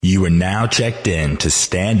You are now checked in to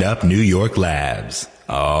Stand Up New York Labs.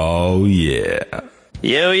 Oh, yeah.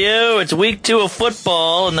 Yo, it's week 2 of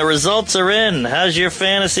football, and the results are in. How's your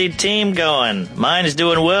fantasy team going? Mine is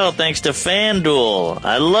doing well, thanks to FanDuel.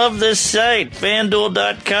 I love this site,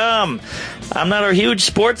 FanDuel.com. I'm not a huge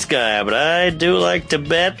sports guy, but I do like to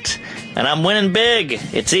bet, and I'm winning big.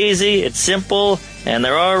 It's easy, it's simple, and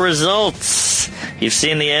there are results. You've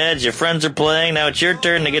seen the ads, your friends are playing, now it's your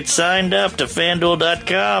turn to get signed up to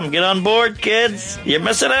FanDuel.com. Get on board, kids. You're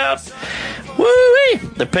missing out. Woo-wee!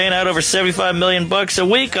 They're paying out over $75 million a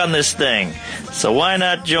week on this thing. So why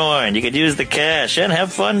not join? You could use the cash and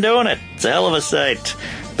have fun doing it. It's a hell of a site.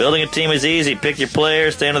 Building a team is easy. Pick your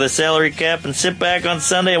players, stay under the salary cap, and sit back on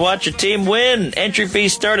Sunday and watch your team win. Entry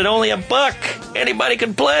fees start at only $1. Anybody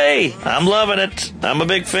can play. I'm loving it. I'm a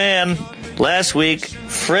big fan. Last week,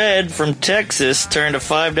 Fred from Texas turned a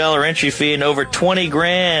 $5 entry fee and over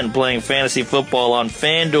 $20,000 playing fantasy football on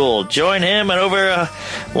FanDuel. Join him and over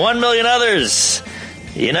 1 million others.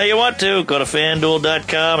 You know you want to. Go to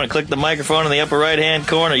FanDuel.com and click the microphone in the upper right-hand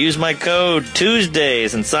corner. Use my code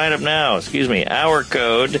Tuesdays and sign up now. Excuse me, our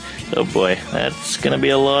code. Oh boy, that's going to be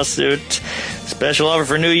a lawsuit. Special offer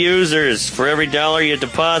for new users. For every $1 you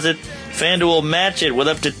deposit, FanDuel will match it with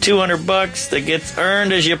up to $200 that gets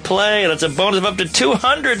earned as you play. That's a bonus of up to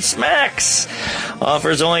 200 smacks.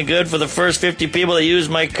 Offer's only good for the first 50 people that use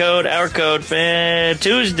my code, our code,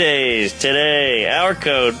 Tuesdays today. Our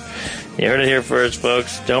code. You heard it here first,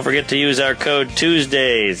 folks. Don't forget to use our code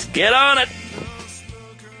Tuesdays. Get on it!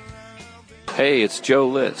 Hey, it's Joe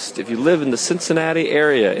List. If you live in the Cincinnati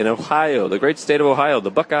area in Ohio, the great state of Ohio,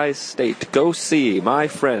 the Buckeye State, go see my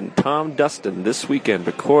friend Tom Dustin this weekend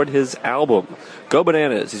record his album, Go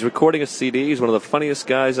Bananas. He's recording a CD. He's one of the funniest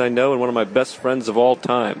guys I know and one of my best friends of all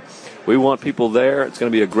time. We want people there. It's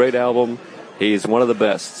going to be a great album. He's one of the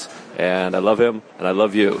best. And I love him, and I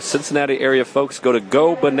love you. Cincinnati area folks, go to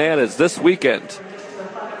Go Bananas this weekend.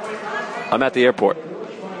 I'm at the airport.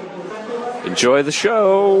 Enjoy the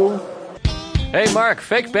show. Hey, Mark,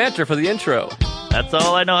 fake banter for the intro. That's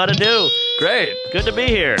all I know how to do. Great. Good to be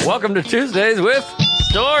here. Welcome to Tuesdays with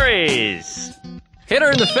Stories. Hit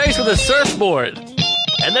her in the face with a surfboard.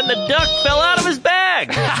 And then the duck fell out of his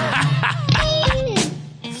bag.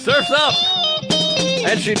 Surf's up.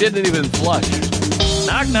 And she didn't even flush.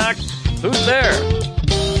 Knock, knock. Who's there?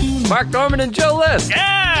 Mark Norman and Joe List.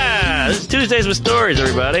 Yeah! This is Tuesdays with Stories,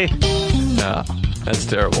 everybody. No, that's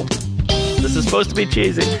terrible. This is supposed to be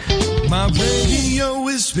cheesy. My radio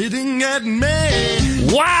is spitting at me.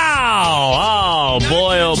 Wow!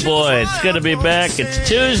 Oh, boy. It's good to be back. It's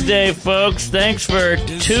Tuesday, folks. Thanks for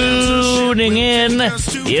tuning in.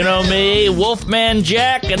 You know me, Wolfman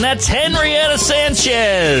Jack, and that's Henrietta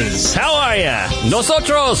Sanchez. How are ya?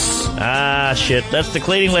 Nosotros. Ah, shit. That's the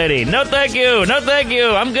cleaning lady. No, thank you.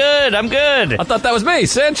 I'm good. I thought that was me,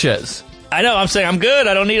 Sanchez. I know. I'm saying I'm good.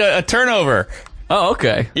 I don't need a turnover. Oh,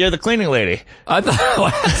 okay. You're the cleaning lady. I thought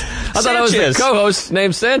I was the co-host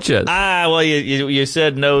named Sanchez. Ah, well, you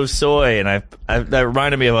said no soy, and that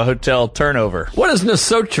reminded me of a hotel turnover. What does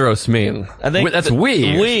nosotros mean? I think that's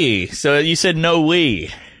we. We. So you said no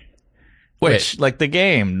we. Wait. Which, like the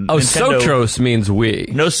game. Oh, Nintendo. sotros means we.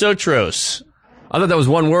 Nosotros. I thought that was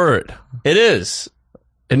one word. It is.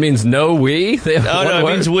 It means no we? No, it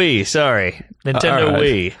means we. Sorry. Nintendo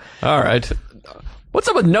Wii. All right. What's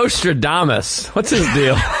up with Nostradamus? What's his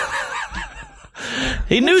deal?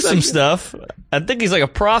 He knew some stuff. I think he's like a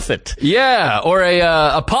prophet. Yeah, or a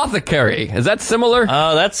apothecary. Is that similar?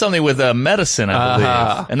 Oh, that's something with medicine, I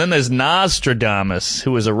believe. And then there's Nostradamus,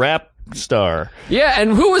 who was a rap star. Yeah,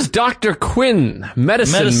 and who was Dr. Quinn?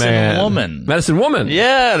 Medicine man. Woman. Medicine Woman.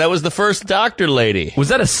 Yeah, that was the first doctor lady. Was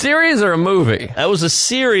that a series or a movie? That was a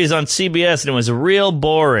series on CBS, and it was real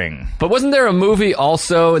boring. But wasn't there a movie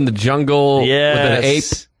also in the jungle with an ape?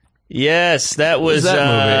 Yes, that was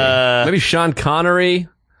that movie? Maybe Sean Connery?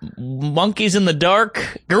 Monkeys in the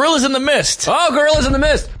Dark? Gorillas in the Mist. Oh, Gorillas in the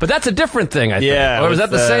Mist. But that's a different thing, I think. Yeah. Or was that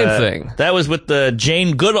the same thing? That was with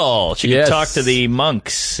Jane Goodall. She could talk to the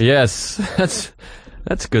monks. Yes.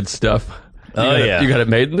 That's good stuff. You got it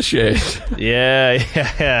made in the shade.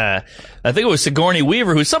 Yeah. I think it was Sigourney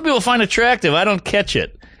Weaver, who some people find attractive. I don't catch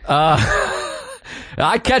it.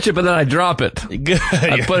 I catch it, but then I drop it. Good.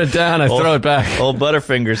 I put it down, I throw it back. Old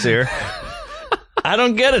Butterfingers here. I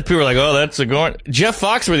don't get it. People are like, oh, that's Sigourney. Jeff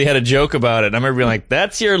Foxworthy had a joke about it. I remember being like,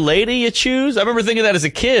 that's your lady you choose? I remember thinking that as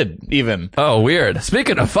a kid, even. Oh, weird.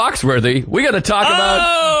 Speaking of Foxworthy, we got to talk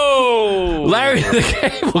about Larry the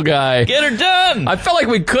Cable Guy. Get her done. I felt like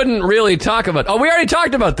we couldn't really talk about... Oh, we already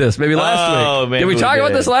talked about this maybe last week. Maybe did we talk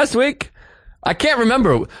about this last week? I can't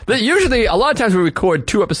remember. Usually, a lot of times we record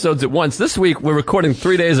 2 episodes at once. This week, we're recording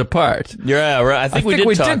 3 days apart. Yeah, right. I think we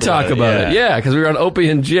did talk about it. Yeah, because we were on Opie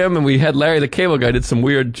and Jim, and we had Larry the Cable Guy did some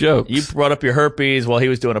weird jokes. You brought up your herpes while he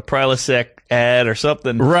was doing a Prilosec ad or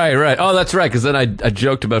something. Right. Oh, that's right, because then I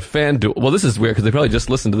joked about FanDuel. Well, this is weird, because they probably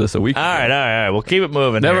just listened to this a week ago. All right. We'll keep it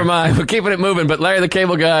moving. Never mind. We're keeping it moving, but Larry the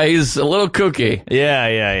Cable Guy, he's a little kooky.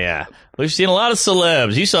 Yeah. We've seen a lot of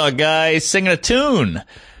celebs. You saw a guy singing a tune.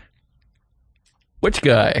 Which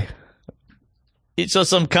guy? You saw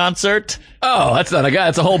some concert? Oh, that's not a guy.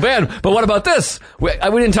 That's a whole band. But what about this? We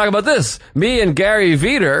didn't talk about this. Me and Gary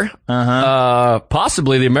Veter,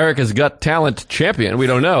 possibly the America's Got Talent champion. We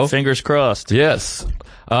don't know. Fingers crossed. Yes.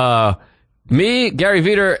 Me, Gary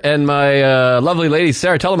Veter, and my lovely lady,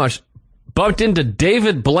 Sarah Telemash, bumped into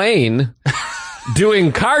David Blaine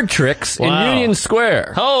doing card tricks in Union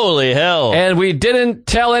Square. Holy hell. And we didn't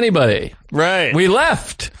tell anybody. Right. We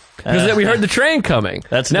left. Because we heard the train coming.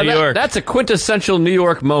 That's New York. That's a quintessential New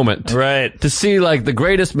York moment. Right. To see, like, the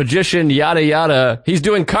greatest magician, yada, yada. He's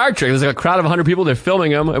doing card tricks. There's like a crowd of 100 people. They're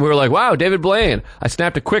filming him. And we were like, wow, David Blaine. I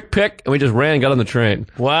snapped a quick pic, and we just ran and got on the train.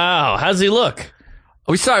 Wow. How's he look?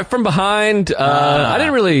 We saw it from behind. I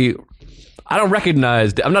don't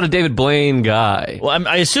recognize. I'm not a David Blaine guy. Well,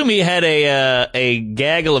 I assume he had a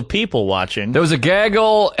gaggle of people watching. There was a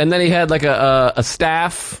gaggle, and then he had, like, a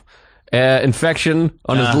staph. Infection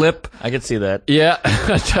on his lip. I could see that. Yeah.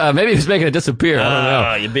 Maybe he's making it disappear. I don't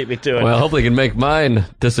know. You beat me to it. Well, hopefully he can make mine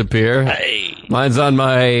disappear. Hey. Mine's on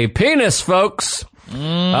my penis, folks.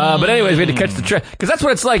 But anyways, we had to catch the train. Because that's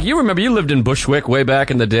what it's like. You remember you lived in Bushwick way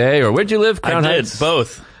back in the day, or where'd you live? Crown I did, Heights?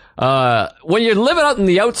 both. When you're living out in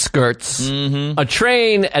the outskirts, a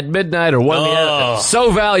train at midnight or 1 p.m.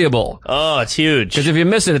 so valuable. Oh, it's huge. Because if you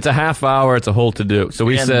miss it, it's a half hour. It's a whole to-do. So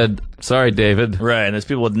we said, sorry, David. Right, and there's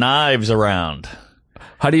people with knives around.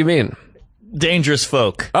 How do you mean? Dangerous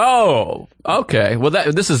folk. Oh, okay. Well,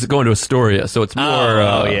 this is going to Astoria, so it's more...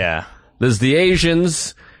 yeah. There's the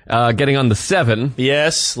Asians getting on the 7.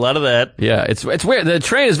 Yes, a lot of that. Yeah, it's weird. The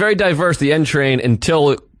train is very diverse, the N train,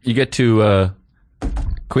 until you get to...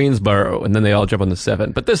 Queensboro, and then they all jump on the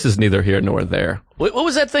 7. But this is neither here nor there. What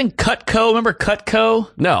was that thing? Cutco? Remember Cutco?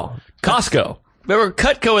 No. Costco. Remember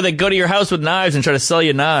Cutco where they go to your house with knives and try to sell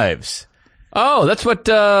you knives? Oh, that's what,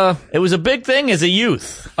 It was a big thing as a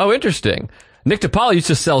youth. Oh, interesting. Nick DiPaolo used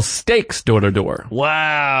to sell steaks door to door.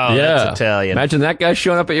 Wow. Yeah. That's Italian. Imagine that guy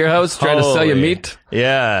showing up at your house trying to sell you meat.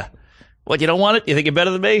 Yeah. What, you don't want it? You think you're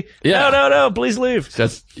better than me? Yeah. No, please leave.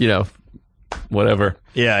 That's, whatever.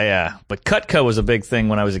 Yeah. But Cutco was a big thing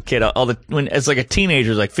when I was a kid. When as like a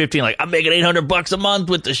teenager, like 15, like I'm making $800 a month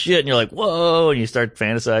with the shit, and you're like, whoa, and you start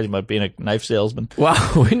fantasizing about being a knife salesman.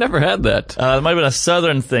 Wow, we never had that. It might have been a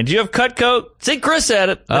southern thing. Do you have Cutco? See, Chris had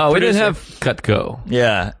it. Oh, we didn't have Cutco.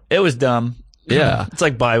 Yeah, it was dumb. Yeah, it's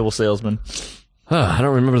like Bible salesman. I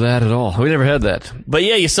don't remember that at all. We never had that. But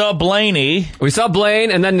yeah, you saw Blaney. We saw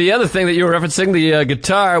Blaine, and then the other thing that you were referencing, the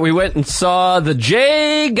guitar, we went and saw the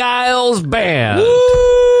Geils Band.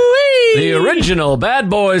 Woo-wee! The original bad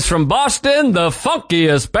boys from Boston, the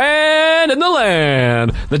funkiest band in the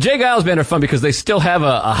land. The Geils Band are fun because they still have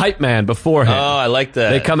a hype man beforehand. Oh, I like that.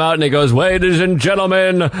 They come out and he goes, ladies and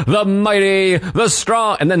gentlemen, the mighty, the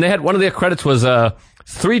strong. And then they had, one of their credits was,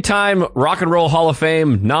 3-time Rock and Roll Hall of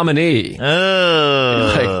Fame nominee.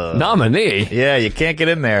 Oh. Like, nominee? Yeah, you can't get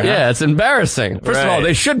in there, huh? Yeah, it's embarrassing. First of all,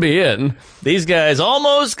 they should be in. These guys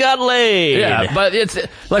almost got laid. Yeah, but it's,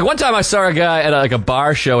 like, one time I saw a guy at a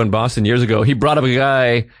bar show in Boston years ago. He brought up a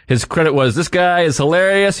guy, his credit was, this guy is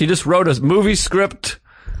hilarious. He just wrote a movie script.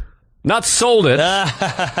 Not sold it.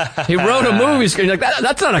 He wrote a movie script. You're like,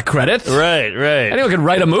 that's not a credit. Right. Anyone can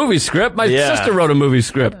write a movie script. My sister wrote a movie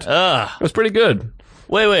script. It was pretty good.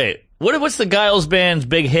 Wait. What's the Geils Band's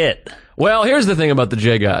big hit? Well, here's the thing about the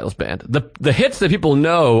Geils Band. The hits that people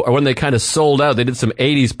know are when they kind of sold out. They did some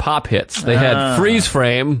 80s pop hits. They had Freeze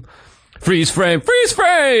Frame. Ugh.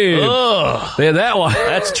 They had that one.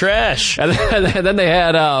 That's trash. And then they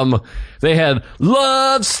had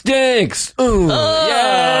Love Stinks. Ooh,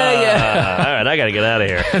 yeah. All right, I gotta get out of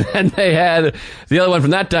here. And they had, the other one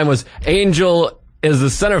from that time was Angel is the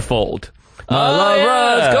Centerfold.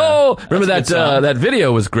 Let's go. Remember that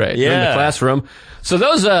video was great. Yeah. In the classroom. So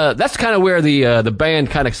those, that's kind of where the band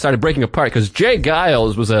kind of started breaking apart, because Jay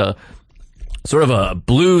Geils was a sort of a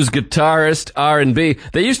blues guitarist, R&B.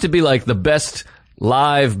 They used to be like the best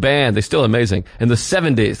live band. They're still amazing. In the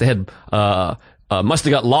 70s, they had, Must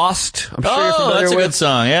Have Got Lost. I'm sure you're familiar that's a with. good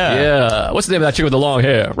song, yeah. Yeah. What's the name of that chick with the long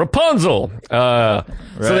hair? Rapunzel. So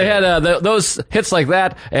they had those hits like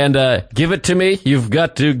that, and Give It To Me. You've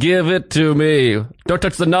got to give it to me. Don't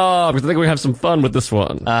touch the knob, because I think we're going to have some fun with this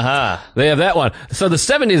one. They have that one. So the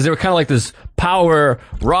 70s, they were kind of like this power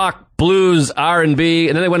rock, blues, R&B,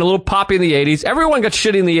 and then they went a little poppy in the 80s. Everyone got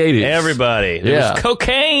shitty in the 80s. Everybody. There was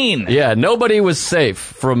cocaine. Yeah, nobody was safe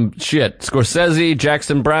from shit. Scorsese,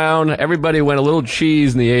 Jackson Brown, everybody went a little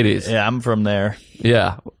cheese in the 80s. Yeah, I'm from there.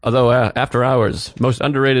 Yeah, although After Hours, most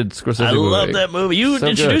underrated Scorsese movie. I love that movie. You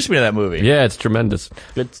introduced me to that movie. Yeah, it's tremendous.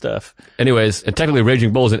 Good stuff. Anyways, and technically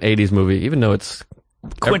Raging Bull is an 80s movie, even though it's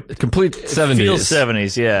complete 70s. Feels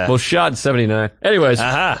 70s, yeah. Well, shot in 79. Anyways,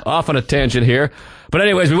 off on a tangent here. But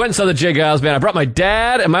anyways, we went and saw the J. Geils Band. I brought my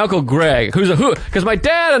dad and my Uncle Greg, who's a hoot. Because my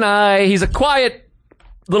dad he's a quiet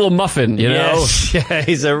little muffin, you know? Yeah,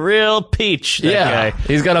 he's a real peach, that guy.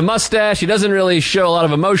 He's got a mustache. He doesn't really show a lot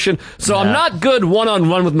of emotion. So I'm not good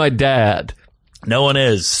one-on-one with my dad. No one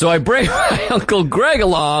is. So I bring my Uncle Greg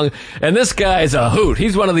along, and this guy's a hoot.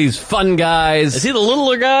 He's one of these fun guys. Is he the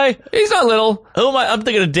littler guy? He's not little. Who am I? I'm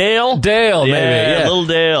thinking of Dale. Dale, maybe. Yeah, little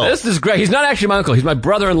Dale. This is Greg. He's not actually my uncle. He's my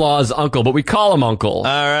brother-in-law's uncle, but we call him Uncle. All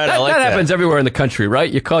right, I like that. That happens everywhere in the country,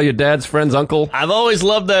 right? You call your dad's friends Uncle. I've always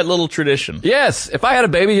loved that little tradition. Yes. If I had a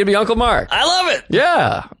baby, you'd be Uncle Mark. I love it.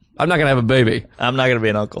 Yeah. I'm not going to have a baby. I'm not going to be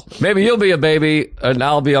an uncle. Maybe you'll be a baby, and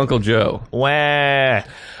I'll be Uncle Joe. Wah.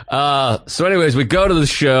 So anyways, we go to the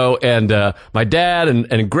show, and my dad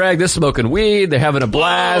and Greg, they're smoking weed. They're having a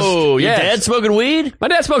blast. Oh, your dad's smoking weed? My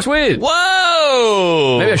dad smokes weed.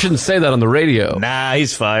 Whoa! Maybe I shouldn't say that on the radio. Nah,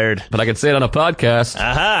 he's fired. But I can say it on a podcast.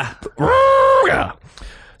 Aha!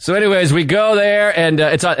 So anyways, we go there, and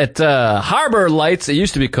it's at Harbor Lights, it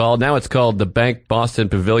used to be called. Now it's called the Bank Boston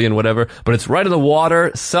Pavilion, whatever. But it's right on the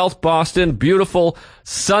water, South Boston, beautiful,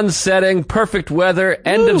 sun setting, perfect weather,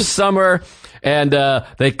 end of summer. And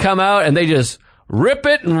they come out, and they just rip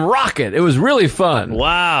it and rock it. It was really fun.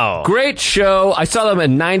 Wow. Great show. I saw them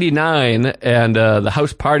in 99, and the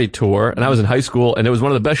House Party Tour, and I was in high school, and it was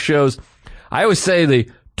one of the best shows. I always say the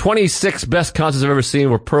 26 best concerts I've ever seen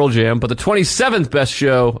were Pearl Jam, but the 27th best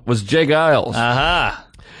show was J. Geils.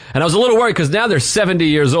 And I was a little worried because now they're 70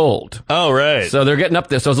 years old. Oh, right. So they're getting up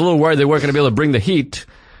there. So I was a little worried they weren't going to be able to bring the heat.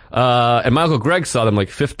 And my Uncle Greg saw them like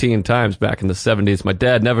 15 times back in the 70s. My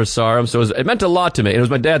dad never saw them. So it meant a lot to me. It was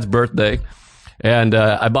my dad's birthday. And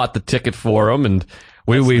I bought the ticket for them. And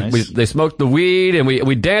they smoked the weed, and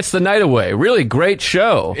we danced the night away. Really great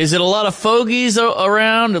show. Is it a lot of fogies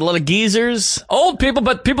around? A lot of geezers? Old people,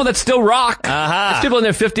 but people that still rock. It's people in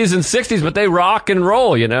their 50s and 60s, but they rock and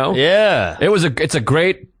roll, you know? Yeah. It's a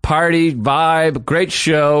great party vibe, great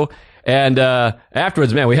show. And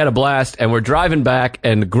afterwards, man, we had a blast, and we're driving back,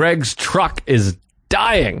 and Greg's truck is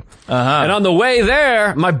dying. And on the way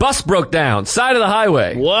there, my bus broke down, side of the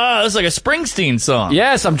highway. Wow, that's like a Springsteen song.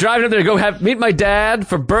 Yes, I'm driving up there to go meet my dad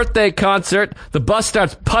for birthday concert. The bus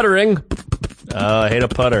starts puttering. Oh, I hate a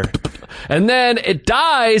putter. And then it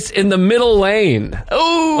dies in the middle lane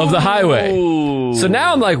of the highway. So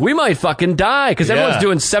now I'm like, we might fucking die, because everyone's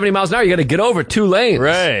doing 70 miles an hour. You got to get over 2 lanes.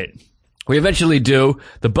 Right. We eventually do.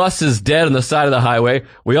 The bus is dead on the side of the highway.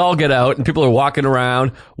 We all get out, and people are walking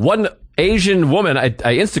around. One Asian woman, I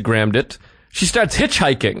Instagrammed it. She starts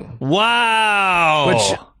hitchhiking.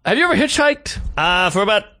 Wow. Have you ever hitchhiked? For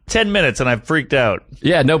about 10 minutes, and I freaked out.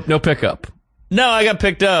 Yeah, no pickup. No, I got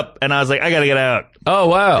picked up, and I was like, I gotta get out. Oh,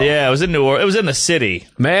 wow. Yeah, it was in New Orleans. It was in the city.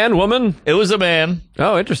 Man, woman? It was a man.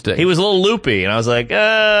 Oh, interesting. He was a little loopy, and I was like,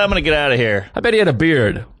 I'm gonna get out of here. I bet he had a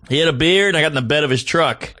beard. He had a beard, and I got in the bed of his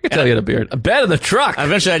truck. I can tell he had a beard. A bed in the truck?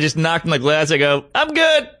 Eventually, I just knocked on the glass. I go, I'm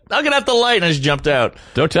good. I'll get out the light, and I just jumped out.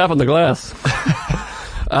 Don't tap on the glass.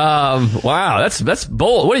 Wow, that's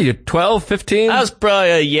bold. What are you, 12, 15? I was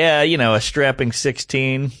probably, a strapping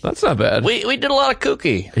 16. That's not bad. We did a lot of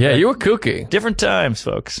kooky. Yeah, you were kooky. Different times,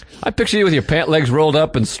 folks. I picture you with your pant legs rolled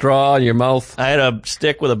up and straw in your mouth. I had a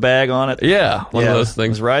stick with a bag on it. Yeah, one of those things.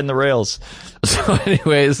 I was riding the rails. So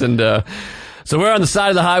anyways, so we're on the side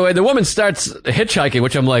of the highway. The woman starts hitchhiking,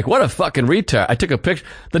 which I'm like, what a fucking retard. I took a picture.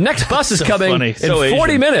 The next bus is So coming funny. in So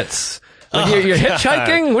 40 Asian. minutes. Like, you're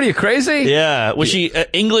hitchhiking? What are you, crazy? Yeah. Was she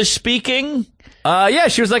English speaking? Yeah,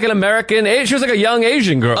 she was like an American. She was like a young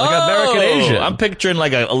Asian girl, like an American Asian. I'm picturing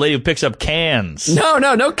like a lady who picks up cans.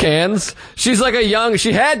 No cans. She's like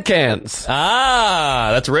she had cans.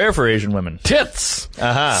 That's rare for Asian women. Tits.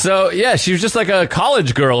 So, yeah, she was just like a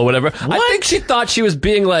college girl or whatever. I think she thought she was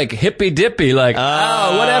being like hippy-dippy, like,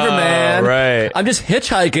 whatever, man. Right. I'm just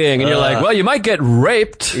hitchhiking. And you're like, well, you might get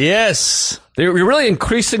raped. Yes. You're really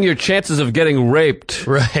increasing your chances of getting raped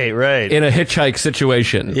Right. in a hitchhike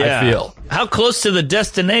situation, I feel. How close to the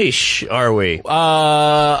destination are we?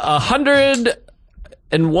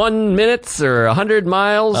 101 minutes or 100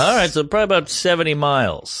 miles. All right, so probably about 70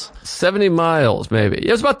 miles. 70 miles, maybe.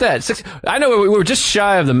 It was about that. I know we were just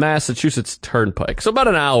shy of the Massachusetts Turnpike, so about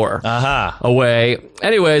an hour away.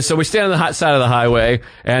 Anyway, so we stand on the hot side of the highway,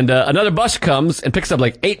 and another bus comes and picks up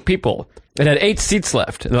like 8 people. It had 8 seats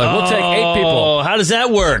left. And they're like, we'll take 8 people. Oh, how does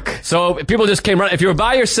that work? So people just came running. If you were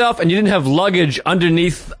by yourself and you didn't have luggage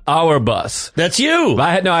underneath our bus. That's you.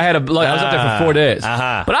 I was up there for 4 days.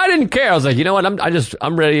 But I didn't care. I was like, you know what?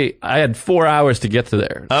 I'm ready. I had 4 hours to get to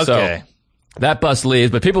there. Okay. So that bus leaves,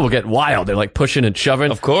 but people will get wild. They're like pushing and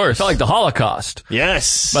shoving. Of course. It felt like the Holocaust.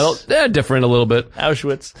 Yes. But they're different a little bit.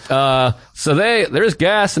 Auschwitz. So there's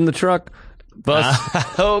gas in the truck. Bus.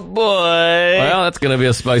 Oh, boy. Well, that's going to be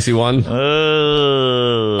a spicy one.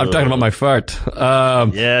 I'm talking about my fart.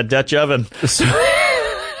 Yeah, Dutch oven.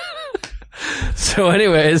 So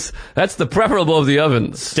anyways, that's the preferable of the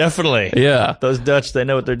ovens. Definitely. Yeah. Those Dutch, they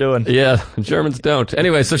know what they're doing. Yeah, Germans don't.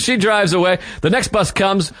 Anyway, so she drives away. The next bus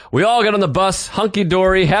comes. We all get on the bus.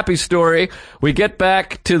 Hunky-dory, happy story. We get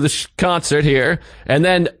back to the concert here, and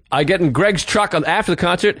then I get in Greg's truck after the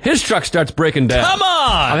concert. His truck starts breaking down. Come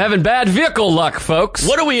on! I'm having bad vehicle luck, folks.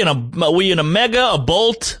 What are we in a Mega, a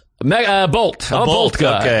Bolt? Bolt. I'm a Bolt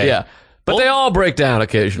guy. Okay. Yeah. But they all break down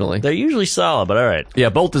occasionally. They're usually solid, but all right. Yeah,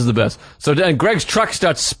 Bolt is the best. So then Greg's truck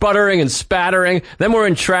starts sputtering and spattering. Then we're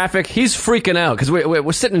in traffic. He's freaking out because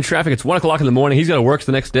we're sitting in traffic. It's 1 o'clock in the morning. He's got to work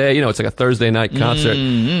the next day. You know, it's like a Thursday night concert.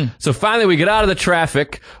 Mm-hmm. So finally we get out of the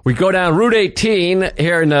traffic. We go down Route 18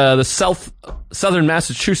 here in the southern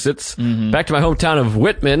Massachusetts, back to my hometown of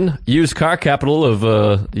Whitman, used car capital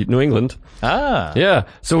of New England. Ah. Yeah.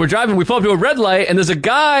 So we're driving. We pull up to a red light, and there's a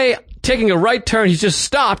guy taking a right turn. He's just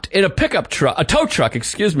stopped in a tow truck,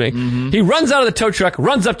 excuse me. He runs out of the tow truck,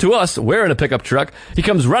 runs up to us. We're in a pickup truck. He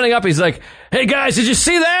comes running up. He's like, hey guys, did you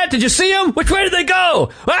see that? Did you see him? Which way did they go?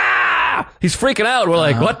 Ah! He's freaking out. We're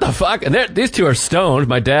like, what the fuck? And these two are stoned,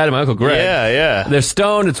 my dad and my Uncle Greg. Yeah. They're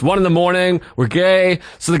stoned. It's 1 a.m. We're gay.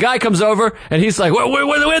 So the guy comes over and he's like,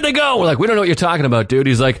 where'd they go? We're like, we don't know what you're talking about, dude.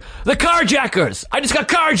 He's like, the carjackers. I just got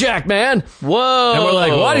carjacked, man. Whoa. And we're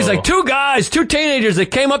like, what? He's like, 2 guys, 2 teenagers. They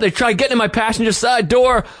came up. They tried getting in my passenger side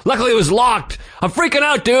door. Luckily, it was locked. I'm freaking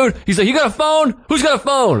out, dude. He's like, you got a phone? Who's got a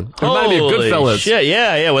phone? It reminded me of Goodfellas. Shit,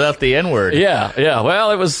 yeah, without the N-word. Yeah.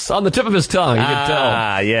 Well, it was on the tip of his tongue. You could tell.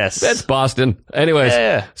 Ah, yes. That's Boston.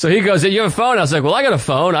 Anyways, so he goes, you have a phone? I was like, well, I got a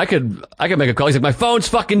phone. I could make a call. He's like, my phone's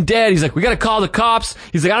fucking dead. He's like, we got to call the cops.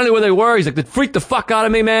 He's like, I don't know where they were. He's like, they freaked the fuck out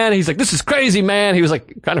of me, man. He's like, this is crazy, man. He was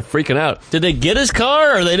like, kind of freaking out. Did they get his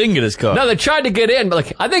car or they didn't get his car? No, they tried to get in, but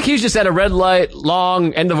like, I think he's just at a red light,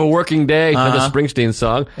 long end of a working day. Remember the Springsteen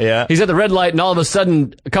song? Yeah. He's at the red light, and all of a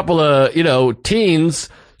sudden, a couple of, teens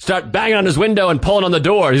start banging on his window and pulling on the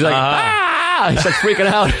door. He's like, ah! He starts freaking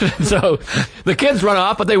out. So the kids run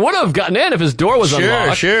off, but they would have gotten in if his door was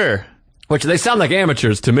unlocked. Sure. Which they sound like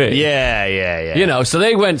amateurs to me. Yeah. So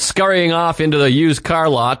they went scurrying off into the used car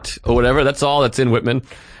lot or whatever. That's all that's in Whitman.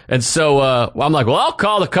 And so I'm like, well, I'll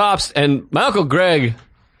call the cops. And my Uncle Greg,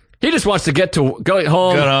 he just wants to go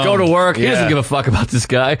home, go to work. He doesn't give a fuck about this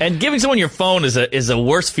guy. And giving someone your phone is a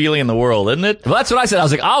worst feeling in the world, isn't it? Well, that's what I said. I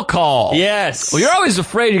was like, I'll call. Yes. Well, you're always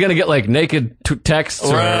afraid you're going to get like naked texts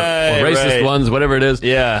or racist ones, whatever it is.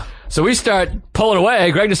 Yeah. So we start pulling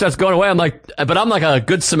away. Greg just starts going away. I'm like a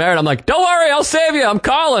good Samaritan. I'm like, don't worry, I'll save you. I'm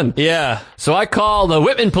calling. Yeah. So I call the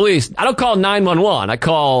Whitman police. I don't call 911. I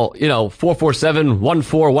call,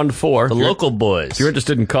 447-1414. The local boys. If you're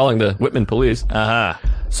interested in calling the Whitman police.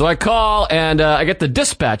 So I call and I get the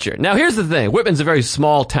dispatcher. Now here's the thing. Whitman's a very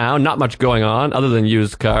small town. Not much going on other than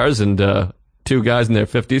used cars and 2 guys in their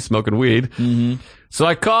 50s smoking weed. So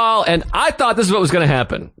I call and I thought this is what was going to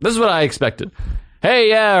happen. This is what I expected.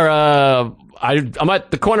 Hey, I'm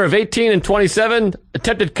at the corner of 18 and 27.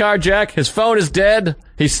 Attempted carjack. His phone is dead.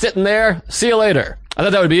 He's sitting there. See you later. I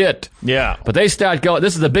thought that would be it. Yeah. But they start going,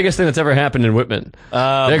 this is the biggest thing that's ever happened in Whitman.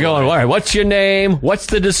 They're going, all right, what's your name? What's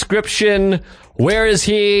the description? Where is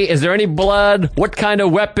he? Is there any blood? What kind of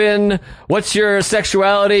weapon? What's your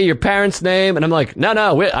sexuality? Your parents' name? And I'm like, no,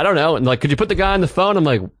 I don't know. And like, could you put the guy on the phone? I'm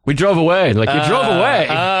like, we drove away. And like, you drove away.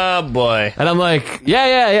 Oh, boy. And I'm like,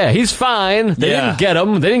 yeah. He's fine. They didn't get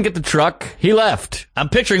him. They didn't get the truck. He left. I'm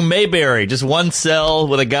picturing Mayberry, just one cell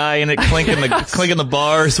with a guy in it clinking the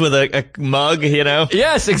bars with a mug,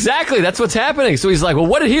 Yes, exactly. That's what's happening. So he's like, well,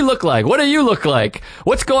 what did he look like? What do you look like?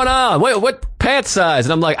 What's going on? What pant size?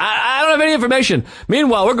 And I'm like, I don't have any information.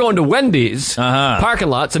 Meanwhile, we're going to Wendy's parking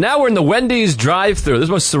lot. So now we're in the Wendy's drive-thru. This is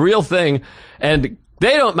the most surreal thing. And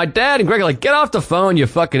my dad and Greg are like, get off the phone, you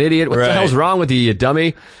fucking idiot. What the hell's wrong with you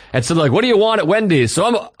dummy? And so they're like, what do you want at Wendy's? So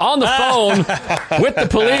I'm on the phone with the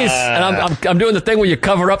police, and I'm doing the thing where you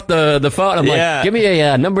cover up the phone. I'm like, give me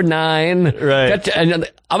a number 9. Right.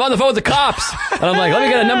 And I'm on the phone with the cops, and I'm like, let me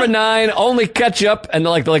get a number 9, only ketchup. And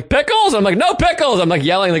they're like, pickles? I'm like, no pickles. I'm like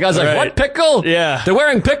yelling. The guy's like, what pickle? Yeah. They're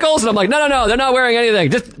wearing pickles? And I'm like, no, they're not wearing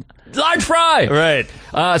anything. Just large fry. Right.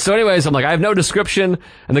 So anyways, I'm like, I have no description.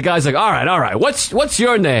 And the guy's like, all right. What's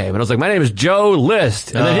your name? And I was like, my name is Joe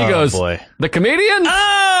List. And then he goes, the comedian?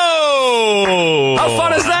 Oh! How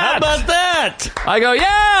fun is that? How about that? I go,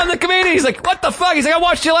 yeah, I'm the comedian. He's like, what the fuck? He's like, I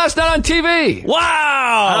watched you last night on TV.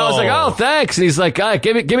 Wow! And I was like, oh, thanks. And he's like,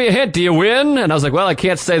 give me a hint. Do you win? And I was like, well, I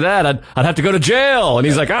can't say that. I'd have to go to jail. And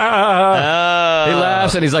he's like, He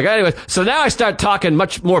laughs and he's like, anyway. So now I start talking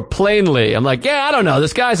much more plainly. I'm like, yeah, I don't know.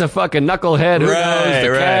 This guy's a fucking knucklehead. Who knows?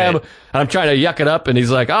 The cab. And I'm trying to yuck it up, and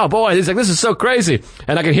he's like, oh, boy. He's like, this is so crazy.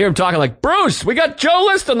 And I can hear him talking like, Bruce, we got Joe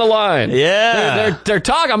List on the line. Yeah. They're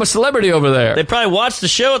talking. I'm a celebrity over there. They probably watched the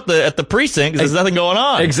show at the precinct because there's nothing going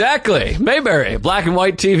on. Exactly. Mayberry. Black and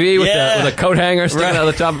white TV with a coat hanger sticking out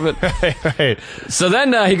of the top of it. Right. So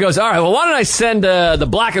then he goes, all right, well, why don't I send the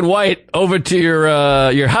black and white over to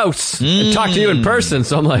your house and talk to you in person?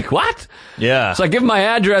 So I'm like, what? Yeah. So I give him my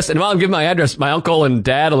address, and while I'm giving my address, my uncle and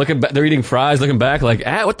dad are looking back. They're eating fries, looking back, like,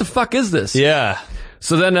 what the fuck is this? Yeah.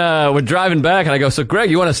 So then we're driving back, and I go, so Greg,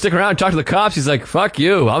 you want to stick around and talk to the cops? He's like, fuck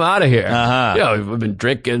you, I'm out of here. We've been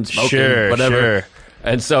drinking, smoking, whatever.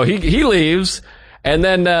 And so he leaves, and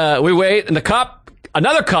then we wait, and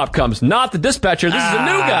another cop comes, not the dispatcher. This is a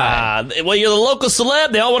new guy. Well, you're the local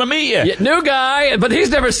celeb. They all want to meet you. Yeah, new guy, but he's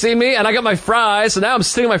never seen me, and I got my fries, so now I'm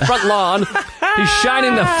sitting on my front lawn. He's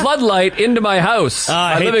shining the floodlight into my house.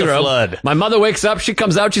 I hate living the room. flood. My mother wakes up. She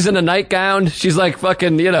comes out. She's in a nightgown. She's like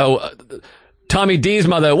fucking, Tommy D's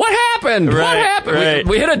mother. What happened? What happened? Right.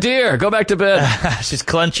 We hit a deer. Go back to bed. She's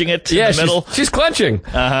clenching it in the middle. She's clenching.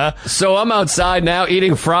 So I'm outside now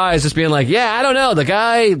eating fries, just being like, yeah, I don't know. The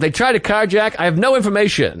guy, they tried to carjack. I have no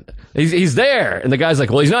information. He's there. And the guy's like,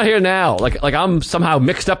 well, he's not here now. Like I'm somehow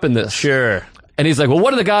mixed up in this. Sure. And he's like, well,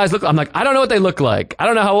 what do the guys look like? I'm like, I don't know what they look like. I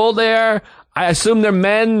don't know how old they are. I assume they're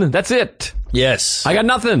men. That's it. Yes. I got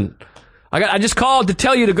nothing. I just called to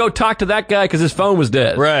tell you to go talk to that guy because his phone was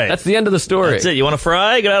dead. Right. That's the end of the story. That's it. You want to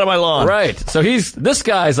fry? Get out of my lawn. Right. So this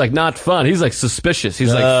guy's like not fun. He's like suspicious.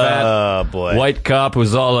 He's like fat white cop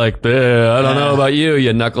who's all like, I don't know about you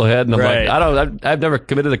knucklehead. And I'm like, I've never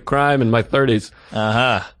committed a crime in my 30s.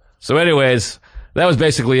 So anyways, that was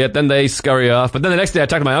basically it. Then they scurry off. But then the next day I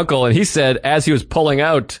talked to my uncle, and he said as he was pulling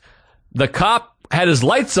out, the cop had his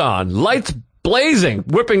lights on, lights blazing,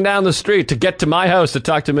 whipping down the street to get to my house to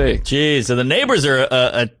talk to me. Jeez, so the neighbors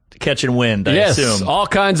are catching wind, I assume. Yes, all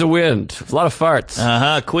kinds of wind. A lot of farts.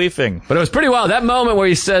 Queefing. But it was pretty wild. That moment where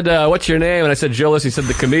he said, what's your name? And I said, Joe List. He said,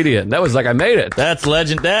 the comedian. That was like, I made it. That's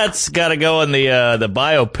legend. That's got to go in the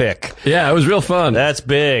biopic. Yeah, it was real fun. That's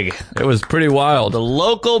big. It was pretty wild. The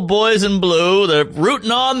local boys in blue, they're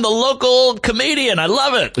rooting on the local comedian. I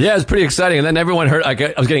love it. Yeah, it was pretty exciting. And then everyone heard,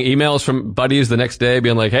 I was getting emails from buddies the next day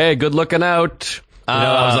being like, hey, good looking out.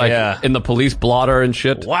 I was like in the police blotter and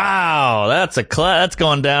shit. Wow, that's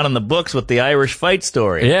going down in the books with the Irish fight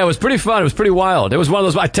story. Yeah, it was pretty fun. It was pretty wild. It was one of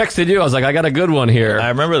those. I texted you. I was like, I got a good one here. I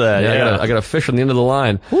remember that. Yeah. I got a fish on the end of the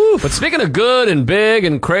line. Woo. But speaking of good and big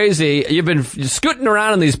and crazy, you've been scooting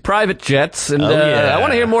around in these private jets, and I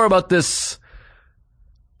want to hear more about this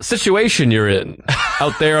situation you're in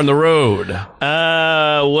out there on the road.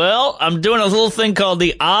 Well, I'm doing a little thing called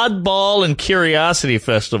the Oddball and Curiosity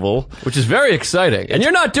Festival, which is very exciting. And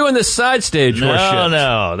you're not doing this side stage horseshit.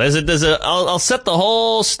 No. I'll set the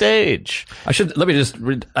whole stage. I don't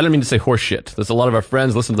mean to say horseshit. There's a lot of our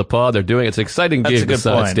friends listen to the pod. They're doing it. It's an exciting gig. That's a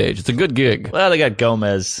good point. Stage. It's a good gig. Well, they got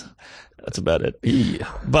Gomez. That's about it. Yeah.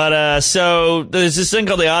 But, so there's this thing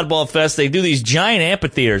called the Oddball Fest. They do these giant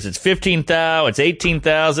amphitheaters. It's 15,000, it's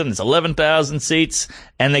 18,000, it's 11,000 seats.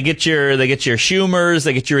 And they get your Schumers,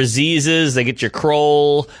 they get your Azizes, they get your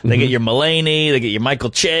Kroll, they get your Mulaney, they get your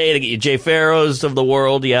Michael Che, they get your Jay Farrows of the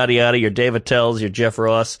world, yada yada, your Dave Attell's, your Jeff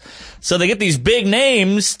Ross. So they get these big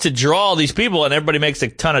names to draw these people, and everybody makes a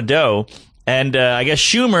ton of dough. And I guess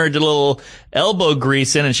Schumer did a little elbow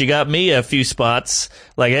grease in, and she got me a few spots.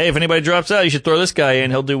 Like, hey, if anybody drops out, you should throw this guy in.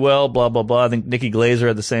 He'll do well, blah, blah, blah. I think Nikki Glaser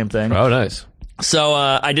had the same thing. Oh, nice. So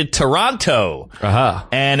I did Toronto,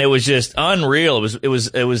 and it was just unreal. It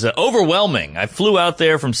was overwhelming. I flew out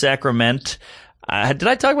there from Sacramento. Did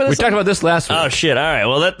I talk about this? We talked about this last week. Oh, shit. All right.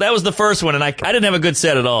 Well, that was the first one, and I didn't have a good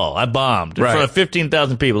set at all. I bombed in front of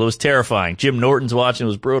 15,000 people. It was terrifying. Jim Norton's watching. It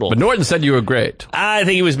was brutal. But Norton said you were great. I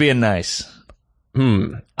think he was being nice.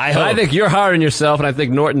 I think you're hard on yourself, and I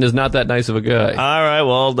think Norton is not that nice of a guy. All right,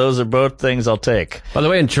 well, those are both things I'll take. By the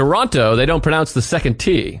way, in Toronto, they don't pronounce the second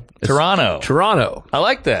T. It's Toronto. I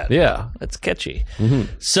like that. Yeah. That's catchy.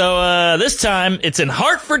 So this time, it's in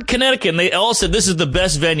Hartford, Connecticut, and they all said this is the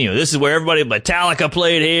best venue. This is where everybody, Metallica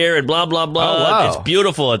played here, and blah, blah, blah. Oh, wow. It's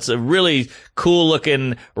beautiful. It's a really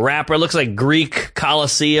cool-looking wrapper. It looks like Greek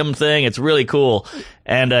Colosseum thing. It's really cool.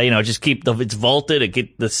 And, just it's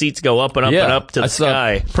vaulted. The seats go up and up and up to the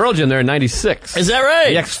sky. Pearl Jam there in 96. Is that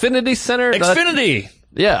right? The Xfinity Center? Xfinity.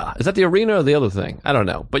 Yeah. Is that the arena or the other thing? I don't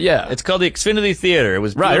know. But yeah. It's called the Xfinity Theater. It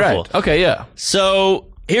was beautiful. Right. Okay, yeah. So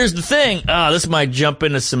here's the thing. This might jump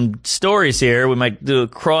into some stories here. We might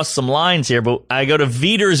cross some lines here, but I go to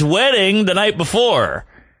Viter's wedding the night before.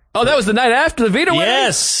 Oh, that was the night after the Vita wedding?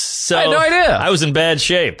 Yes. So I had no idea. I was in bad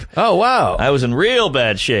shape. Oh, wow. I was in real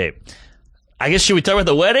bad shape. I guess, should we talk about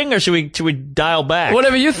the wedding, or should we dial back?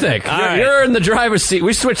 Whatever you think. You're in the driver's seat.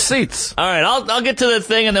 We switch seats. All right, I'll get to the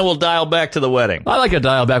thing, and then we'll dial back to the wedding. I like a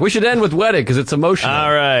dial back. We should end with wedding, because it's emotional.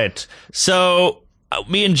 All right. So,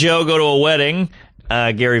 me and Joe go to a wedding.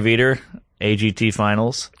 Gary Viter, AGT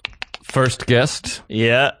Finals. First guest.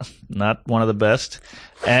 Yeah, not one of the best.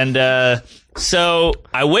 And so,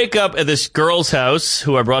 I wake up at this girl's house,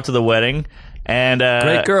 who I brought to the wedding. And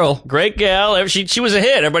great girl, great gal. She was a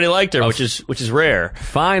hit. Everybody liked her, which is rare.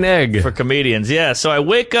 Fine egg for comedians. Yeah. So I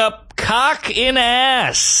wake up, cock in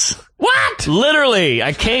ass. What? Literally,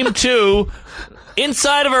 I came to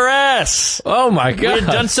inside of her ass. Oh my god! We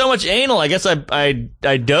had done so much anal. I guess I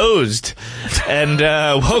dozed and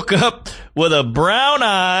woke up with a brown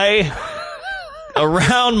eye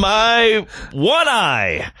around my one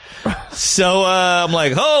eye. So I'm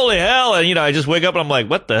like, holy hell. And, I just wake up and I'm like,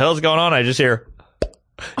 what the hell's going on? I just hear,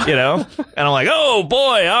 and I'm like, oh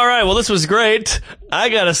boy, all right, well, this was great. I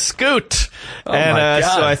got to scoot. Oh my God.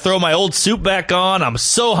 So I throw my old suit back on. I'm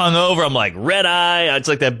so hungover. I'm like red eye. It's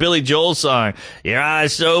like that Billy Joel song. Your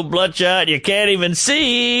eyes so bloodshot you can't even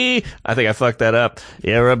see. I think I fucked that up.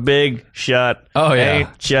 You're a big shot. Oh yeah.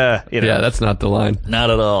 Ain't ya? Yeah, that's not the line. Not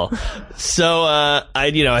at all. So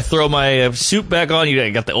I throw my suit back on. I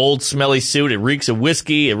got the old smelly suit. It reeks of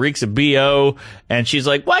whiskey. It reeks of BO. And she's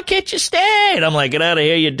like, why can't you stay? And I'm like, get out of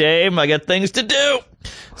here, you dame. I got things to do.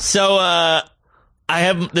 So I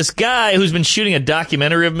have this guy who's been shooting a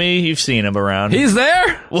documentary of me. You've seen him around. He's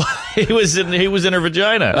there? Well, he was in her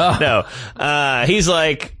vagina. Oh. No.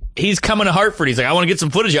 He's coming to Hartford. He's like, I want to get some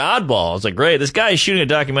footage of Oddball. I was like, great. This guy is shooting a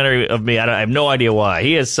documentary of me. I have no idea why.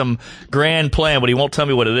 He has some grand plan, but he won't tell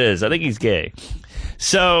me what it is. I think he's gay.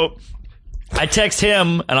 So I text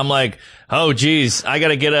him and I'm like, oh geez, I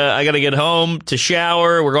gotta get home to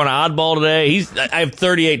shower. We're going to Oddball today. I have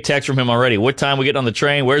 38 texts from him already. What time we getting on the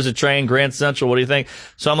train? Where's the train? Grand Central. What do you think?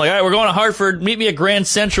 So I'm like, all right, we're going to Hartford. Meet me at Grand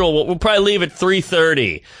Central. We'll probably leave at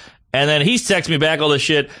 3:30. And then he's texting me back all this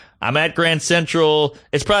shit. I'm at Grand Central.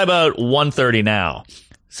 It's probably about 1:30 now.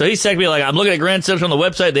 So he's texting me like, I'm looking at Grand Central on the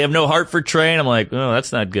website. They have no Hartford train. I'm like, oh,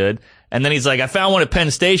 that's not good. And then he's like, I found one at Penn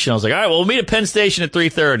Station. I was like, all right, well, we'll meet at Penn Station at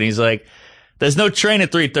 3:30. And he's like, there's no train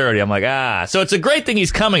at 3:30. I'm like, So it's a great thing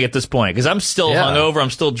he's coming at this point, because I'm still hungover.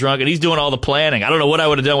 I'm still drunk, and he's doing all the planning. I don't know what I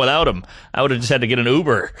would have done without him. I would have just had to get an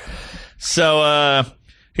Uber. So,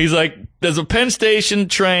 he's like, there's a Penn Station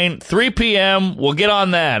train, 3 p.m. We'll get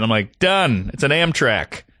on that. And I'm like, done. It's an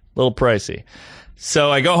Amtrak. A little pricey.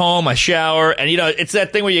 So I go home, I shower, and it's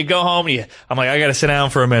that thing where you go home and I'm like, I gotta sit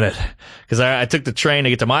down for a minute. Cause I took the train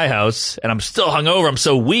to get to my house, and I'm still hungover. I'm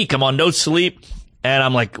so weak. I'm on no sleep. And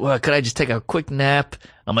I'm like, well, could I just take a quick nap?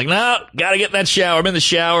 I'm like, no, gotta get in that shower. I'm in the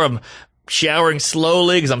shower. I'm showering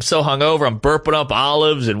slowly because I'm so hungover. I'm burping up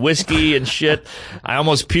olives and whiskey and shit. I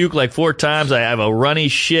almost puke like 4 times. I have a runny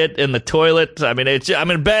shit in the toilet. I mean,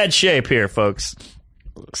 I'm in bad shape here, folks.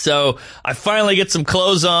 So I finally get some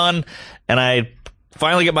clothes on, and I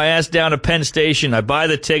finally get my ass down to Penn Station. I buy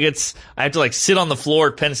the tickets. I have to sit on the floor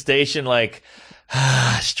at Penn Station,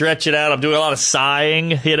 stretch it out. I'm doing a lot of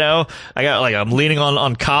sighing, I'm leaning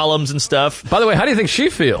on columns and stuff. By the way, how do you think she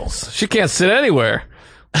feels? She can't sit anywhere.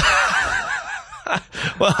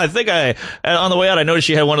 Well, I think on the way out, I noticed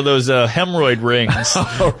she had one of those hemorrhoid rings.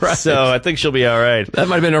 Oh, right. So I think she'll be all right. That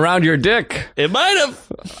might have been around your dick. It might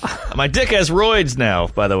have. My dick has roids now,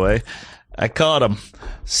 by the way. I caught him.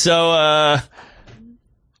 So,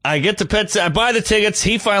 I get to I buy the tickets.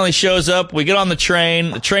 He finally shows up. We get on the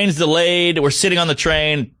train. The train's delayed. We're sitting on the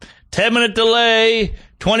train. 10-minute delay,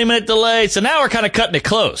 20-minute delay. So now we're kind of cutting it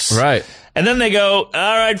close. Right. And then they go,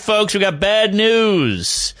 all right, folks, we got bad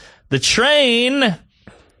news. The train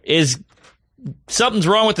is something's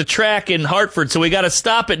wrong with the track in Hartford, so we got to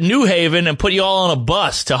stop at New Haven and put you all on a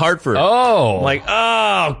bus to Hartford. Oh. I'm like,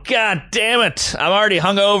 oh, god damn it. I'm already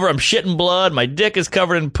hungover. I'm shitting blood. My dick is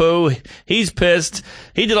covered in poo. He's pissed.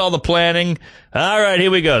 He did all the planning. All right,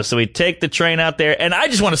 here we go. So we take the train out there, and I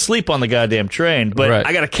just want to sleep on the goddamn train, but Right.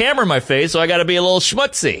 I got a camera in my face, so I got to be a little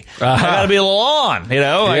schmutzy. I got to be a little on, you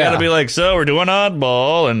know? I got to be like, so we're doing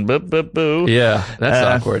Oddball, and boo. Yeah,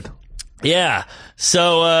 that's awkward. Yeah.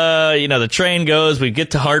 So, the train goes, we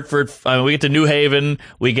get to Hartford, we get to New Haven,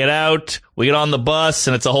 we get out, we get on the bus,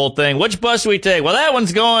 and it's a whole thing. Which bus do we take? Well, that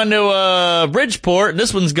one's going to, Bridgeport, and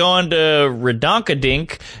this one's going to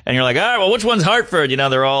Redonkadink. And you're like, all right, well, which one's Hartford? You know,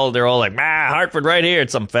 they're all like, Hartford right here.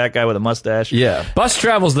 It's some fat guy with a mustache. Yeah. Bus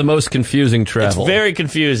travel's the most confusing travel. It's very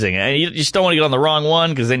confusing. And you just don't want to get on the wrong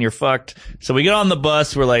one, because then you're fucked. So we get on the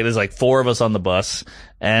bus, there's like 4 of us on the bus.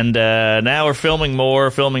 And, now we're filming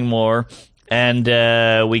more.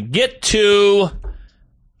 And, we get to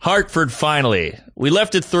Hartford finally. We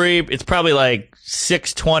left at 3. It's probably like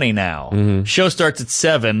 6:20 now. Mm-hmm. Show starts at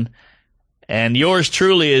 7. And yours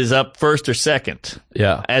truly is up first or second.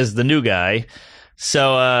 Yeah. As the new guy.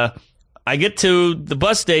 So, I get to the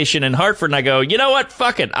bus station in Hartford and I go, you know what?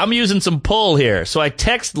 Fuck it. I'm using some pull here. So I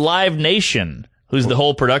text Live Nation, who's the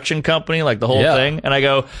whole production company, like the whole thing. And I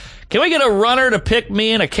go, can we get a runner to pick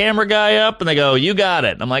me and a camera guy up? And they go, you got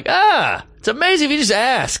it. And I'm like, it's amazing if you just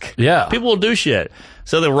ask. Yeah. People will do shit.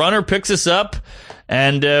 So the runner picks us up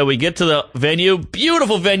and we get to the venue.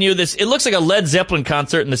 Beautiful venue. It looks like a Led Zeppelin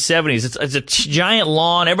concert in the 70s. It's a giant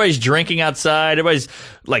lawn. Everybody's drinking outside. Everybody's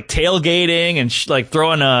like tailgating and like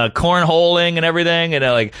throwing cornholing and everything and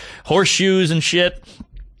like horseshoes and shit.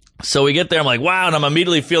 So we get there, I'm like, wow, and I'm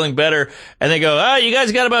immediately feeling better. And they go, you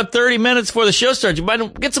guys got about 30 minutes before the show starts. You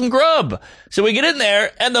might get some grub. So we get in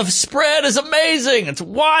there, and the spread is amazing. It's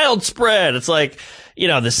wild spread. It's like,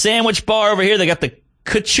 the sandwich bar over here. They got the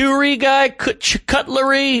couture guy,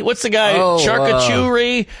 cutlery. What's the guy?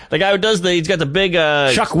 Charcuterie. The guy who does he's got the big,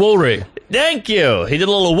 Chuck Woolry. Thank you. He did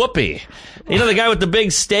a little whoopee. You know the guy with the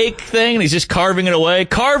big steak thing, and he's just carving it away?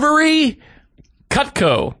 Carvery?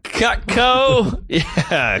 Cutco.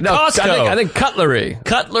 Yeah. No, Costco. I think cutlery.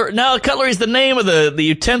 No, cutlery is the name of the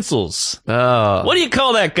utensils. Oh. What do you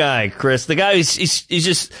call that guy, Chris? The guy he's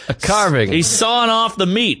just a carving. He's sawing off the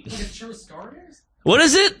meat. What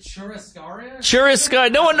is it?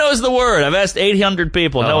 Churrascaria. No one knows the word. I've asked 800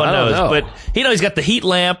 people. No one knows. But he's got the heat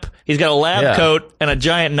lamp. He's got a lab coat and a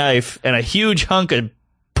giant knife and a huge hunk of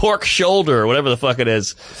pork shoulder or whatever the fuck it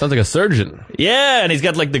is. Sounds like a surgeon. Yeah, and he's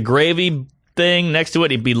got like the gravy thing next to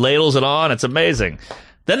it. He ladles it on. It's amazing.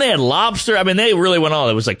 Then they had lobster. I mean, they really went all.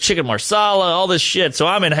 It was like chicken marsala, all this shit. So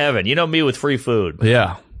I'm in heaven. You know me with free food.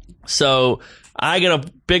 Yeah. So I get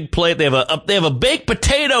a big plate. They have a baked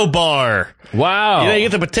potato bar. Wow. You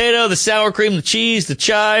get the potato, the sour cream, the cheese, the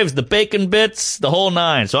chives, the bacon bits, the whole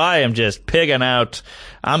 9. So I am just pigging out.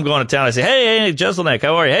 I'm going to town. I say, hey, Jeselnik,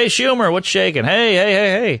 how are you? Hey, Schumer, what's shaking?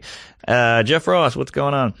 Hey. Jeff Ross, what's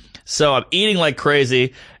going on? So I'm eating like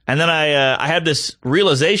crazy. And then I had this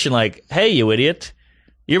realization like, hey, you idiot.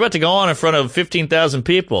 You're about to go on in front of 15,000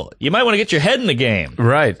 people. You might want to get your head in the game.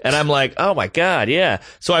 Right. And I'm like, oh my God, yeah.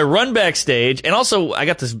 So I run backstage, and also I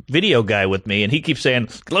got this video guy with me, and he keeps saying,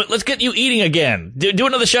 let's get you eating again. Do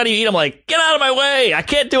another shot of you eat. I'm like, get out of my way. I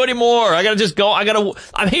can't do anymore. I gotta just go.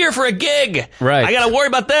 I'm here for a gig. Right. I gotta worry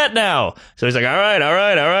about that now. So he's like, all right.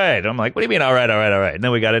 I'm like, what do you mean, all right. And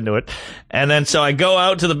then we got into it. And then so I go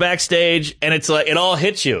out to the backstage, and it's like, it all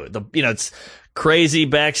hits you. It's crazy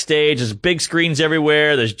backstage. There's big screens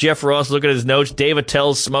everywhere. There's Jeff Ross looking at his notes. Dave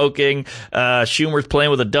Attell's smoking. Schumer's playing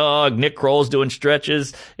with a dog. Nick Kroll's doing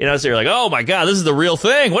stretches. So you're like, oh my God, this is the real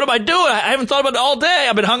thing. What am I doing? I haven't thought about it all day.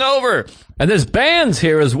 I've been hungover. And there's bands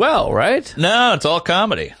here as well, right? No, it's all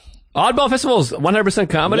comedy. Oddball Festival is 100%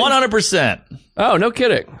 comedy? 100%. Oh, no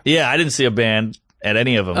kidding. Yeah, I didn't see a band at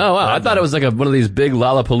any of them. Oh, wow. I thought it was like one of these big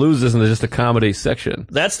Lollapaloozas and there's just a comedy section.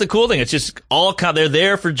 That's the cool thing. It's just all they're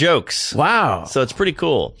there for jokes. Wow. So it's pretty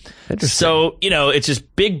cool. Interesting. So, it's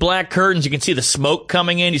just big black curtains. You can see the smoke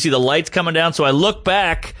coming in. You see the lights coming down. So I look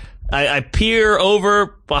back. I peer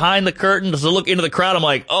over behind the curtain to look into the crowd. I'm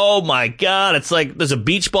like, oh my God, it's like there's a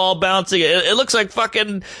beach ball bouncing. It looks like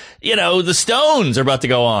fucking, the Stones are about to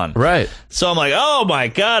go on. Right. So I'm like, oh my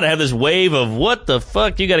God, I have this wave of what the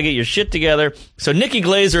fuck? You got to get your shit together. So Nikki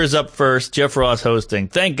Glazer is up first, Jeff Ross hosting.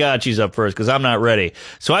 Thank God she's up first because I'm not ready.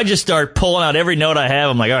 So I just start pulling out every note I have.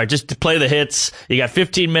 I'm like, all right, just to play the hits. You got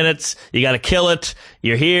 15 minutes. You got to kill it.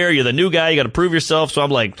 You're here. You're the new guy. You got to prove yourself. So I'm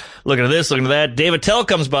like, looking at this, looking at that. David Attell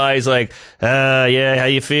comes by. He's like, yeah, how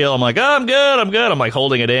you feel? I'm like, oh, I'm good. I'm like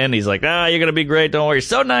holding it in. He's like, you're going to be great. Don't worry.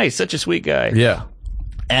 So nice. Such a sweet guy. Yeah.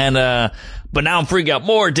 And, But now I'm freaking out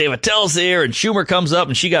more. Dave Attell's here, and Schumer comes up,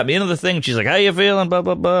 and she got me into the thing. And she's like, how you feeling? Blah,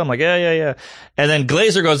 blah, blah. I'm like, yeah. And then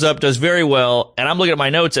Glazer goes up, does very well, and I'm looking at my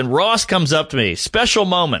notes, and Ross comes up to me. Special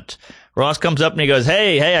moment. Ross comes up and he goes,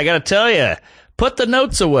 hey, I gotta tell you, put the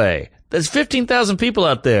notes away. There's 15,000 people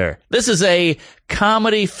out there. This is a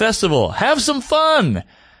comedy festival. Have some fun.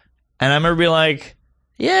 And I remember being like,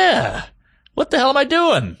 yeah, what the hell am I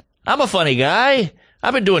doing? I'm a funny guy.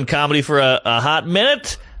 I've been doing comedy for a hot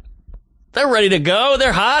minute. They're ready to go.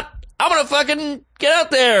 They're hot. I'm gonna fucking get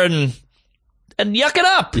out there and yuck it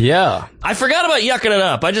up. Yeah. I forgot about yucking it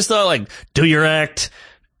up. I just thought, like, do your act.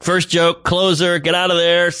 First joke, closer, get out of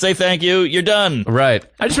there, say thank you, you're done. Right.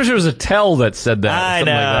 I just wish it was Attell that said that.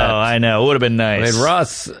 I know. It would have been nice. I mean,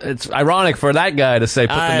 Russ, it's ironic for that guy to say,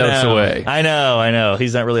 put the notes away. I know.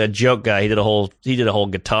 He's not really a joke guy. He did a whole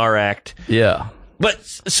guitar act. Yeah. But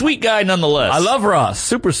sweet guy nonetheless. I love Ross.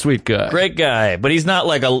 Super sweet guy. Great guy. But he's not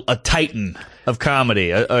like a titan of comedy,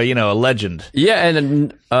 a legend. Yeah,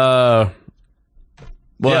 and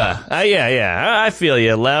Yeah. I feel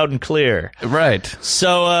you loud and clear. Right.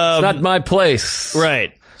 So, it's not my place.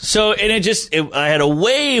 Right. So, and I had a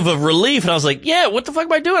wave of relief, and I was like, yeah, what the fuck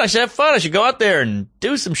am I doing? I should have fun. I should go out there and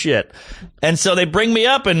do some shit. And so they bring me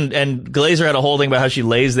up, and Glazer had a whole thing about how she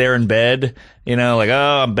lays there in bed, like,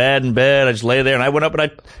 oh, I'm bad in bed. I just lay there, and I went up and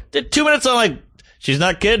I did 2 minutes on, like, she's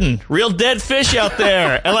not kidding. Real dead fish out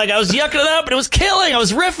there. And like, I was yucking it up, and it was killing. I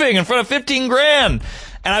was riffing in front of 15 grand.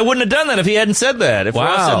 And I wouldn't have done that if he hadn't said that. If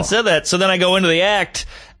Ross hadn't said that. So then I go into the act,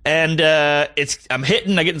 and I'm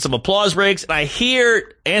hitting, I get in some applause breaks, and I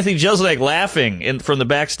hear Anthony Jeselnik laughing from the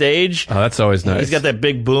backstage. Oh, that's always nice. He's got that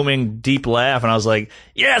big, booming, deep laugh, and I was like,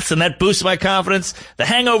 yes, and that boosts my confidence. The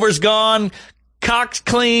hangover's gone. Cock's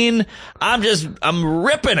clean. I'm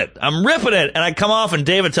ripping it. And I come off, and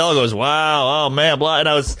Dave Attell goes, wow, oh man, blah. And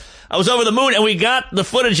I was over the moon, and we got the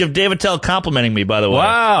footage of Dave Attell complimenting me, by the way.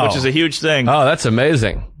 Wow. Which is a huge thing. Oh, that's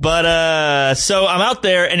amazing. But, so I'm out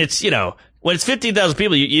there, and it's, when it's 15,000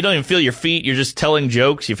 people, you don't even feel your feet. You're just telling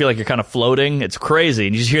jokes. You feel like you're kind of floating. It's crazy.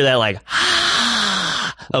 And you just hear that, like,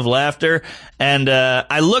 of laughter. And,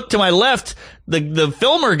 I look to my left. The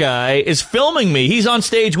filmer guy is filming me. He's on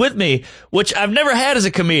stage with me, which I've never had as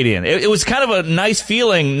a comedian. It was kind of a nice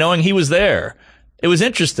feeling knowing he was there. It was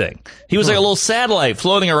interesting. He was like a little satellite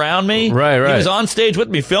floating around me. Right. He was on stage with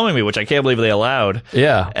me filming me, which I can't believe they allowed.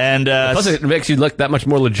 Yeah. And, plus it makes you look that much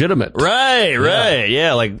more legitimate. Right.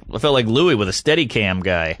 Yeah, like, I felt like Louis with a Steadicam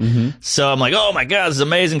guy. Mm-hmm. So I'm like, oh my God, this is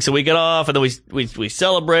amazing. So we get off, and then we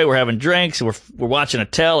celebrate, we're having drinks, and we're watching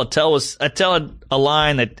Attell. Attell had a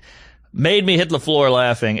line that made me hit the floor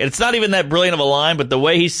laughing. It's not even that brilliant of a line, but the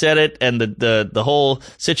way he said it and the whole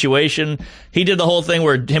situation, he did the whole thing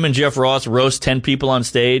where him and Jeff Ross roast 10 people on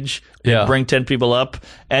stage. Yeah. Bring 10 people up,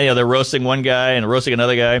 and they're roasting one guy and roasting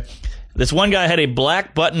another guy. This one guy had a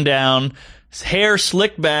black button down, his hair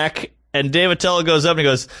slicked back, and Dave Attell goes up and he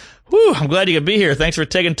goes, whew, I'm glad you could be here. Thanks for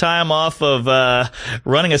taking time off of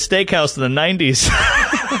running a steakhouse in the 90s.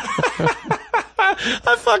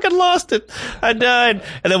 I fucking lost it. I died.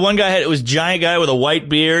 And then one guy it was a giant guy with a white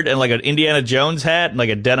beard and like an Indiana Jones hat and like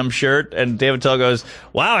a denim shirt. And David Attell goes,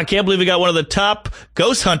 wow, I can't believe we got one of the top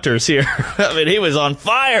ghost hunters here. I mean, he was on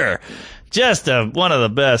fire. Just one of the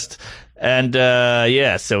best. And,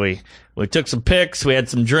 so we took some pics, we had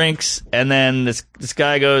some drinks, and then this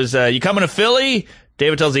guy goes, you coming to Philly?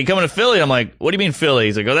 David tells me, you coming to Philly? I'm like, what do you mean Philly?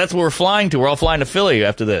 He's like, oh, that's where we're flying to. We're all flying to Philly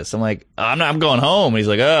after this. I'm like, I'm going home. He's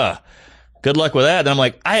like, good luck with that. Then I'm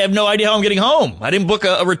like, I have no idea how I'm getting home. I didn't book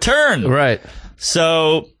a return. Right.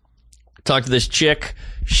 So, talked to this chick.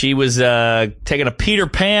 She was taking a Peter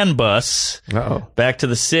Pan bus back to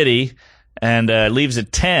the city, and leaves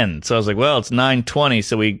at 10. So I was like, well, it's 9:20,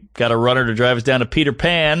 so we got a runner to drive us down to Peter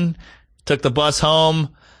Pan. Took the bus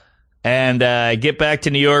home, and get back to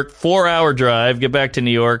New York. 4-hour drive. Get back to New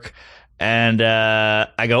York, and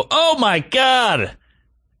I go, oh my God!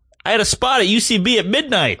 I had a spot at UCB at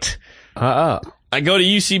midnight. I go to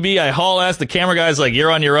UCB, I haul ass, the camera guy's like,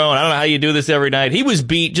 you're on your own. I don't know how you do this every night. He was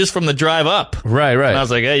beat just from the drive up. Right. And I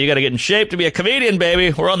was like, hey, you gotta get in shape to be a comedian,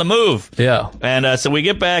 baby. We're on the move. Yeah. And so we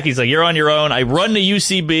get back, he's like, you're on your own. I run to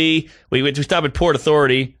UCB. We stop at Port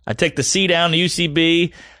Authority. I take the C down to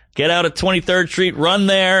UCB, get out at 23rd Street, run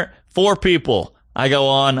there, 4 people. I go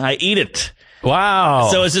on, I eat it. Wow.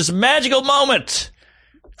 So it's this magical moment.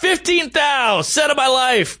 15,000, set of my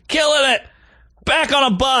life, killing it. Back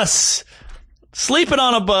on a bus, sleeping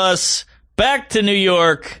on a bus, back to New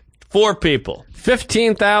York, 4 people.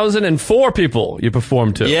 15,004 people you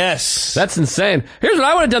performed to. Yes. That's insane. Here's what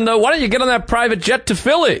I would have done, though. Why don't you get on that private jet to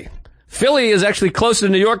Philly? Philly is actually closer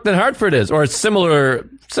to New York than Hartford is, or it's similar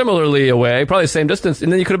similarly away, probably the same distance,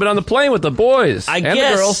 and then you could have been on the plane with the boys I and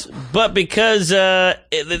guess, the girls. but because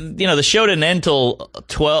the show didn't end till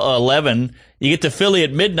 11, you get to Philly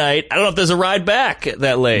at midnight. I don't know if there's a ride back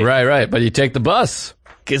that late. Right. But you take the bus.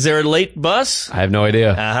 Is there a late bus? I have no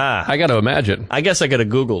idea. Uh-huh. I got to imagine. I guess I could have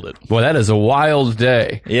Googled it. Boy, that is a wild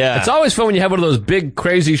day. Yeah. It's always fun when you have one of those big,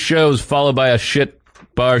 crazy shows followed by a shit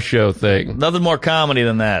bar show thing. Nothing more comedy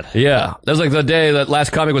than that. Yeah. That was like the day that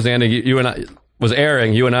Last Comic was ending. You and I was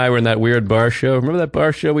airing. You and I were in that weird bar show. Remember that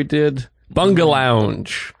bar show we did? Bunga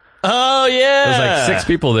Lounge. Oh, yeah. There was like 6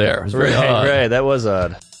 people there. It was very odd. Right. That was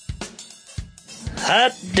odd.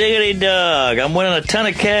 Hot diggity dog. I'm winning a ton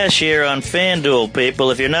of cash here on FanDuel,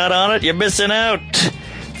 people. If you're not on it, you're missing out.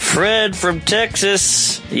 Fred from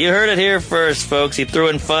Texas. You heard it here first, folks. He threw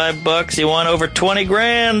in $5. He won over 20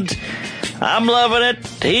 grand. I'm loving it.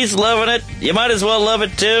 He's loving it. You might as well love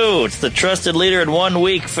it, too. It's the trusted leader in 1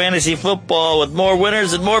 week fantasy football with more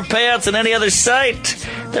winners and more payouts than any other site.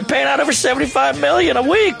 They're paying out over $75 million a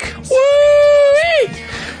week. Woo-wee!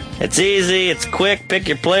 It's easy, it's quick, pick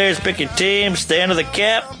your players, pick your team, stay under the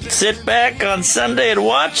cap, sit back on Sunday and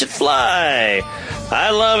watch it fly.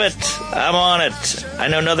 I love it. I'm on it. I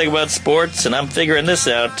know nothing about sports, and I'm figuring this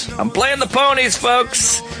out. I'm playing the ponies,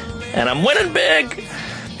 folks, and I'm winning big.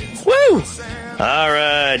 Woo! All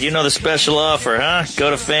right, you know the special offer, huh?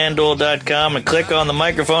 Go to FanDuel.com and click on the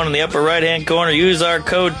microphone in the upper right-hand corner. Use our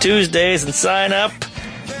code Tuesdays and sign up.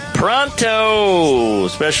 Pronto!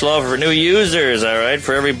 Special offer for new users, all right?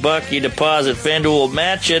 For every buck you deposit, FanDuel will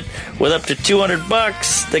match it with up to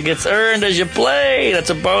 $200 that gets earned as you play.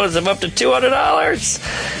 That's a bonus of up to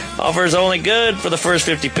 $200. Offer is only good for the first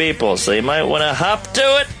 50 people, so you might want to hop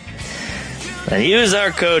to it and use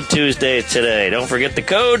our code Tuesdays today. Don't forget the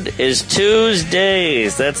code is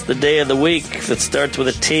Tuesdays. That's the day of the week that starts with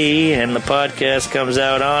a T, and the podcast comes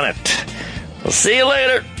out on it. We'll see you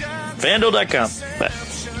later. FanDuel.com. Bye.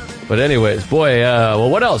 But anyways, boy, well,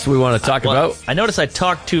 what else do we want to talk about? I notice I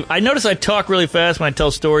talk really fast when I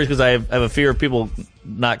tell stories because I have a fear of people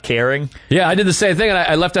not caring. Yeah, I did the same thing, and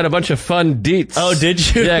I left out a bunch of fun deets. Oh,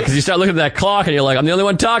 did you? Yeah, because you start looking at that clock, and you're like, I'm the only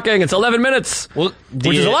one talking. It's 11 minutes. Well,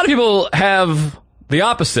 which is a lot of people have the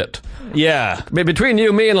opposite. Yeah. Between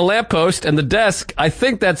you, me, and a lamppost and the desk, I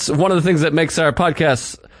think that's one of the things that makes our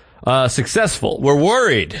podcast successful. We're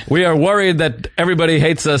worried. We are worried that everybody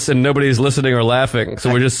hates us and nobody's listening or laughing,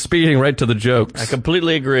 so we're just speeding right to the jokes. I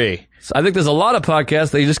completely agree. So I think there's a lot of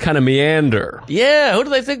podcasts that you just kind of meander. Yeah, who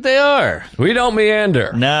do they think they are? We don't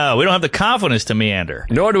meander. No, we don't have the confidence to meander.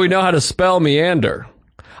 Nor do we know how to spell meander.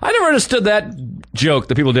 I never understood that joke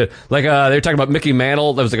that people did. Like, they were talking about Mickey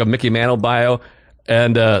Mantle. There was like a Mickey Mantle bio,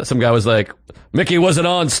 and some guy was like, Mickey wasn't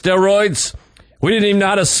on steroids. We didn't even know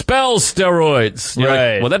how to spell steroids. You're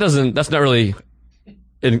right. Like, well, that's not really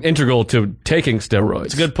integral to taking steroids.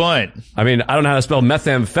 It's a good point. I mean, I don't know how to spell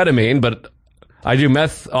methamphetamine, but I do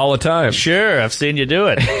meth all the time. Sure, I've seen you do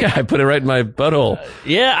it. Yeah, I put it right in my butthole.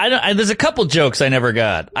 Yeah, there's a couple jokes I never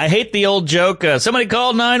got. I hate the old joke, somebody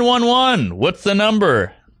called 911. What's the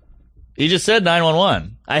number? You just said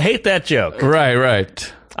 911. I hate that joke.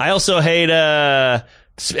 Right. I also hate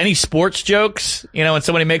any sports jokes. You know, when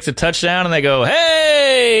somebody makes a touchdown and they go,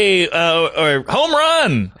 hey, or home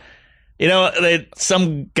run. You know,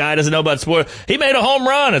 some guy doesn't know about sport. He made a home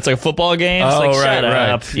run. It's like a football game. It's like, shut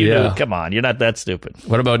up. You come on, you're not that stupid.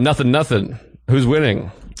 What about nothing? Who's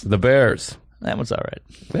winning? The Bears. That one's all right.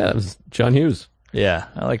 Yeah, that was John Hughes. Yeah,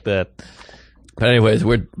 I like that. But anyways,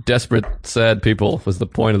 we're desperate, sad people was the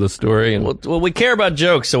point of the story. And well, we care about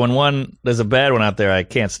jokes, so when there's a bad one out there, I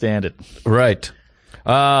can't stand it. Right.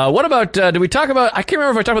 What about, did we talk about, I can't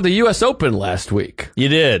remember if I talked about the U.S. Open last week. You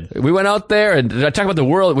did. We went out there, and did I talk about the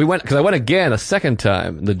world? Because I went again a second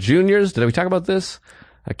time. The juniors, did we talk about this?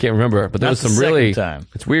 I can't remember, but there was some really, time.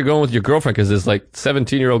 It's weird going with your girlfriend because there's like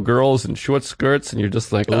 17-year-old girls in short skirts, and you're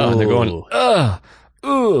just like, oh, they're going,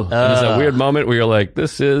 ooh. And there's that weird moment where you're like,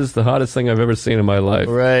 this is the hottest thing I've ever seen in my life.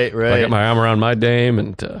 Right. I got my arm around my dame,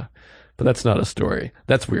 and, but that's not a story.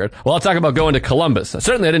 That's weird. Well, I'll talk about going to Columbus.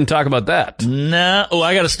 Certainly I didn't talk about that. No. Oh,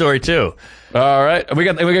 I got a story too. All right. We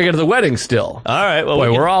got to get to the wedding still. All right. Well,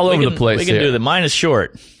 we're all over the place here. We can do that. Mine is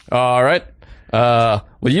short. All right. Well,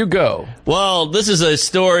 you go. Well, this is a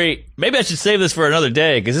story. Maybe I should save this for another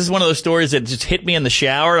day because this is one of those stories that just hit me in the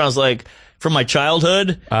shower. And I was like, from my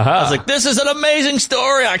childhood. I was like, this is an amazing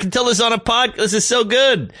story. I can tell this on a podcast. This is so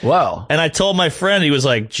good. Wow. And I told my friend, he was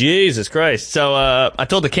like, Jesus Christ. So, I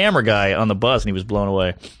told the camera guy on the bus and he was blown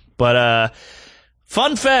away. But,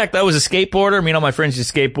 fun fact, I was a skateboarder. Me and all my friends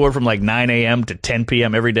used to skateboard from like 9 a.m. to 10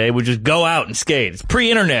 p.m. every day. We'd just go out and skate. It's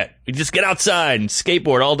pre-internet. We just get outside and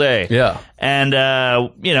skateboard all day. Yeah. And,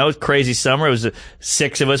 it was crazy summer. It was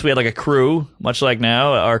 6 of us. We had like a crew, much like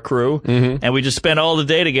now, our crew. Mm-hmm. And we just spent all the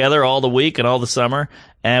day together, all the week and all the summer.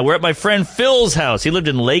 And we're at my friend Phil's house. He lived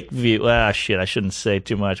in Lakeview. I shouldn't say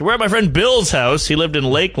too much. We're at my friend Bill's house. He lived in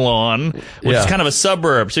Lake Lawn, which is kind of a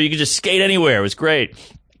suburb. So you could just skate anywhere. It was great.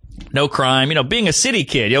 No crime. Being a city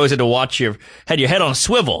kid, you always had to had your head on a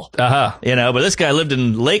swivel. Uh-huh. But this guy lived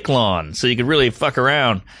in Lake Lawn, so you could really fuck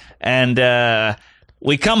around. And,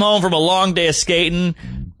 we come home from a long day of skating.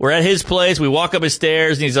 We're at his place. We walk up his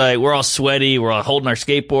stairs and he's like, we're all sweaty. We're all holding our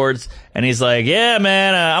skateboards. And he's like, yeah,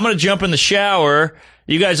 man, I'm going to jump in the shower.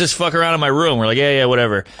 You guys just fuck around in my room. We're like, yeah,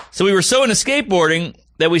 whatever. So we were so into skateboarding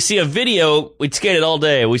that we see a video. We'd skated all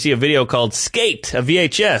day. We see a video called Skate, a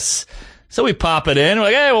VHS. So we pop it in. We're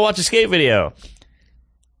like, hey, we'll watch a skate video.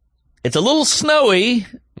 It's a little snowy.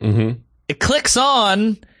 Mm-hmm. It clicks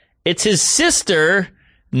on. It's his sister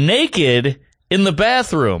naked in the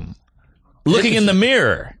bathroom, looking in the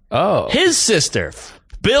mirror. Oh. His sister.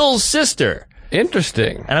 Bill's sister.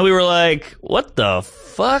 Interesting. And we were like, what the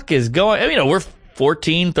fuck is going... we're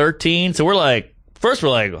 14, 13, so we're like... First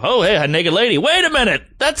we're like, oh, hey, a naked lady. Wait a minute,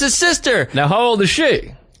 that's his sister. Now, how old is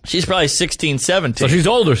she? She's probably 16, 17. So she's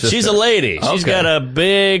older sister. She's a lady. Okay. She's got a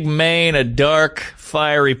big mane of dark,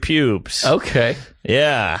 fiery pubes. Okay.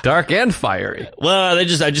 Yeah. Dark and fiery. Well, I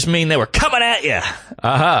just mean they were coming at you.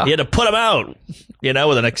 Uh-huh. You had to put them out, with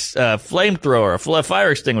an flamethrower, a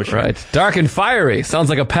fire extinguisher. Right. Dark and fiery. Sounds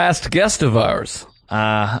like a past guest of ours.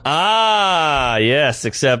 Yes,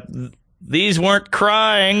 except these weren't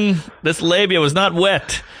crying. This labia was not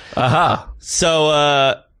wet. Uh-huh.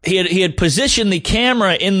 So, he had positioned the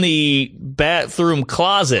camera in the bathroom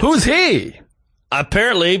closet. Who's he?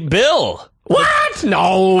 Apparently, Bill. What?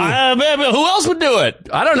 No. Who else would do it?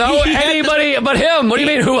 I don't know. Anybody but him. What do you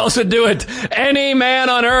mean, who else would do it? Any man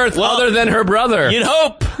on earth other than her brother. You'd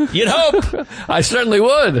hope. I certainly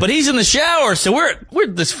would. But he's in the shower, so we're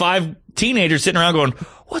this 5 teenagers sitting around going,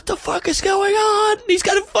 what the fuck is going on? He's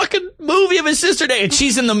got a fucking movie of his sister naked. And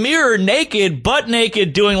she's in the mirror naked, butt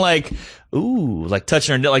naked, doing like... Ooh, like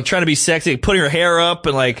touching her, like trying to be sexy, putting her hair up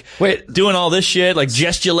and like doing all this shit, like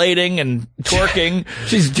gesticulating and twerking.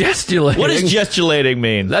 She's gesticulating. What does gesticulating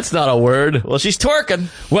mean? That's not a word. Well, she's twerking.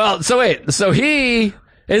 Well, so he's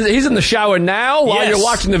in the shower now while you're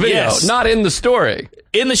watching the video, not in the story.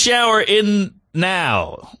 In the shower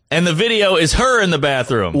now. And the video is her in the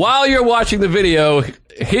bathroom. While you're watching the video,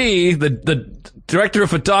 the director of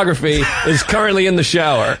photography is currently in the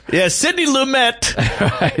shower. Yeah, Sidney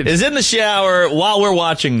Lumet is in the shower while we're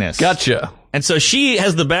watching this. Gotcha. And so she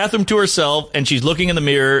has the bathroom to herself, and she's looking in the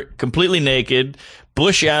mirror, completely naked,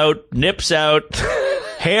 bush out, nips out,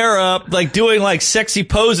 hair up, like doing like sexy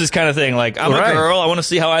poses kind of thing. Like, I'm a girl, I want to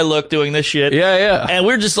see how I look doing this shit. Yeah. And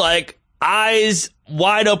we're just like, eyes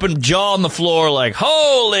wide open, jaw on the floor, like,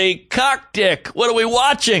 holy cock dick, what are we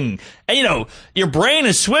watching? And your brain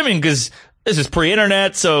is swimming because this is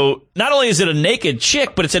pre-internet, so not only is it a naked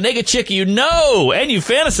chick, but it's a naked chick and you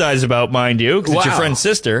fantasize about, mind you, because it's your friend's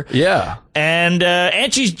sister. Yeah. And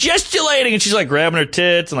she's gesticulating, and she's like grabbing her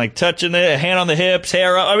tits and like touching it, hand on the hips,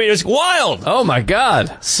 hair up. I mean, it's wild. Oh my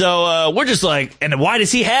God. So, we're just like, and why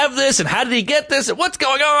does he have this? And how did he get this? And what's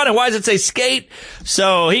going on? And why does it say skate?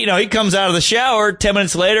 So, he comes out of the shower 10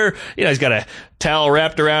 minutes later, he's got a towel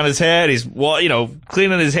wrapped around his head. He's,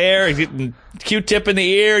 cleaning his hair. He's getting Q-tip in the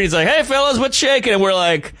ear. And he's like, hey fellas, what's shaking? And we're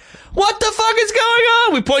like, what the fuck is going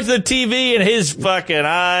on? We point to the TV and his fucking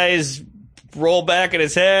eyes roll back in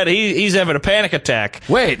his head. He's having a panic attack.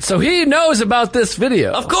 Wait, so he knows about this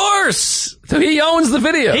video? Of course. So he owns the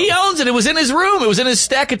video? He owns it. It was in his room. It was in his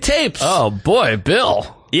stack of tapes. Oh boy,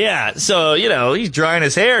 Bill. Yeah, so, he's drying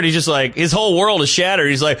his hair and he's just like, his whole world is shattered.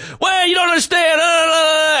 He's like, well, you don't understand.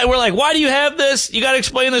 And we're like, why do you have this? You gotta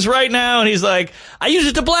explain this right now. And he's like, I used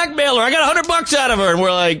it to blackmail her. I got $100 out of her. And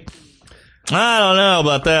we're like, I don't know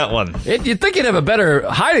about that one. You'd think you'd have a better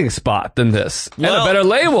hiding spot than this. And a better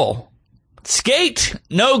label. Skate,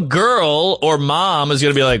 no girl or mom is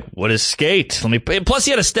going to be like, what is skate? Plus,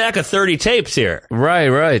 he had a stack of 30 tapes here.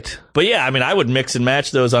 Right. But yeah, I mean, I would mix and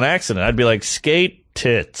match those on accident. I'd be like, skate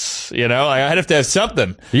tits. I'd have to have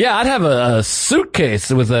something. Yeah, I'd have a suitcase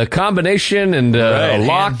with a combination and a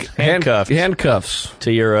lock, handcuffs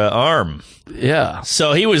to your arm. Yeah.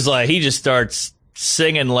 So he was like, he just starts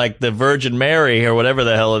singing like the Virgin Mary or whatever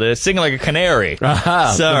the hell it is, singing like a canary.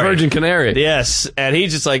 The Virgin Canary. Yes, and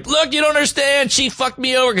he's just like, look, you don't understand. She fucked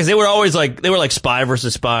me over because they were like Spy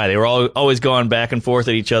versus Spy. They were always going back and forth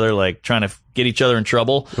at each other, like trying to get each other in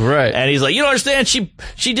trouble. Right. And he's like, you don't understand.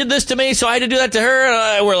 She did this to me, so I had to do that to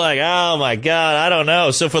her. And we're like, oh my God, I don't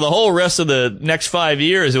know. So for the whole rest of the next 5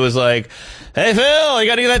 years, it was like, hey Phil, you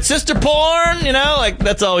got any of that sister porn? You know, like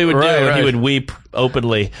that's all he would do. And he would weep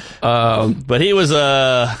openly. But he was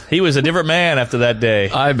a different man after that day.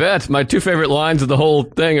 I bet. My two favorite lines of the whole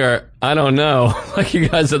thing are, I don't know, like you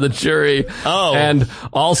guys are the jury. Oh. And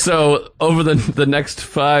also, over the next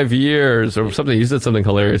 5 years, or something, you said something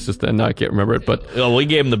hilarious just then, now I can't remember it, but... Well, we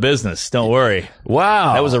gave him the business, don't worry.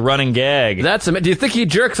 Wow. That was a running gag. Do you think he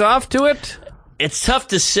jerks off to it? It's tough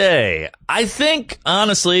to say. I think,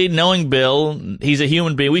 honestly, knowing Bill, he's a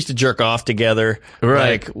human being. We used to jerk off together.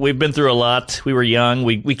 Right. Like, we've been through a lot. We were young.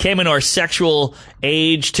 We came into our sexual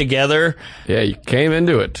age together. Yeah, you came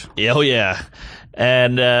into it. Oh, yeah.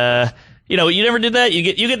 And, you know, you never did that? You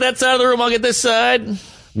get that side of the room, I'll get this side?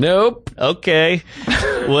 Nope. Okay.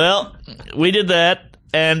 Well, we did that.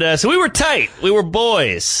 And, so we were tight. We were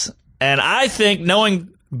boys. And I think,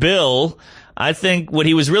 knowing Bill... I think what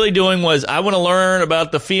he was really doing was, I want to learn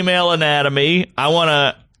about the female anatomy. I want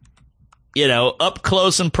to, you know, up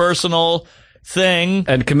close and personal thing.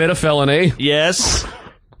 And commit a felony. Yes.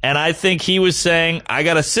 And I think he was saying, I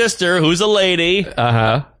got a sister who's a lady.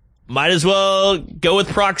 Uh-huh. Might as well go with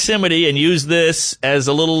proximity and use this as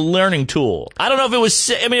a little learning tool. I don't know if it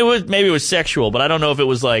was, maybe it was sexual, but I don't know if it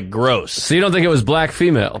was like gross. So you don't think it was black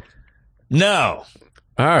female? No.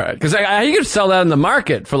 All right, because you could sell that in the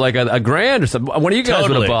market for like a grand or something. One of you guys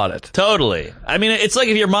would have bought it. Totally. I mean, it's like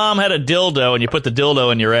if your mom had a dildo and you put the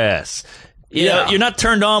dildo in your ass. You know, you're not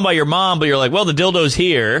turned on by your mom, but you're like, well, the dildo's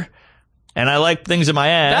here, and I like things in my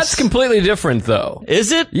ass. That's completely different, though.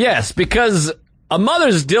 Is it? Yes, because a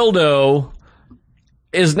mother's dildo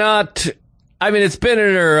is not... I mean, it's been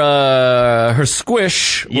in her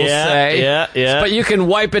squish, we'll say. Yeah. But you can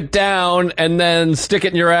wipe it down and then stick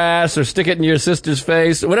it in your ass or stick it in your sister's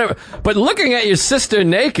face, whatever. But looking at your sister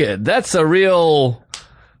naked, that's a real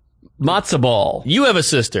matzo ball. You have a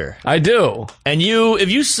sister. I do. And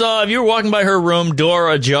if you were walking by her room,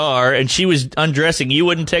 door ajar, and she was undressing, you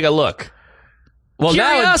wouldn't take a look. Well,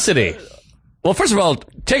 curiosity. Well, first of all,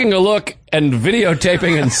 taking a look and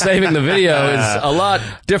videotaping and saving the video is a lot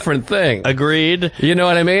different thing. Agreed. You know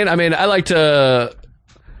what I mean? I mean, I like to,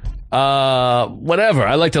 whatever.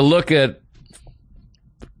 I like to look at,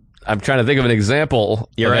 I'm trying to think of an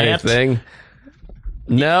example. Your of aunt? anything.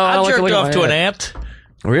 No, I don't like to jerked look off at to my an aunt. ant.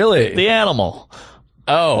 Really? The animal.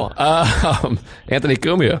 Oh, Anthony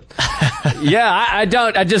Cumia. Yeah, I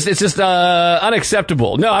don't. It's just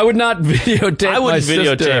unacceptable. No, I would not videotape. I wouldn't my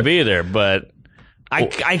sister. videotape either, but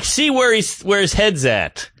I see where his head's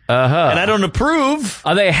at. Uh-huh. And I don't approve.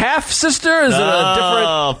 Are they half sister? Is it a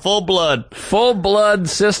different full blood? Full blood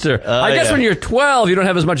sister. I guess when you're 12, you don't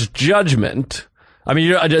have as much judgment. I mean,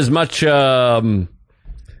 you're as much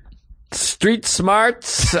street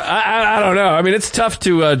smarts. I don't know. I mean, it's tough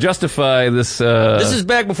to justify this. This is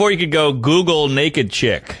back before you could go Google naked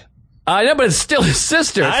chick. I know, but it's still his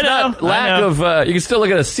sister. It's I know. not lack of. You can still look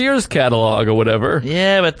at a Sears catalog or whatever.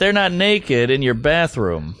 Yeah, but they're not naked in your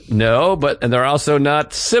bathroom. No, and they're also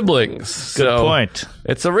not siblings. Good point.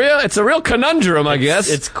 It's a real conundrum, I guess.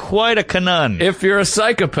 It's quite a conundrum. If you're a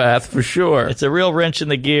psychopath, for sure. It's a real wrench in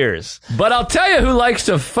the gears. But I'll tell you who likes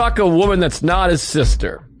to fuck a woman that's not his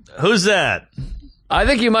sister. Who's that? I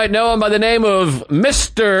think you might know him by the name of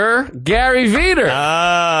Mr. Gary Veeder.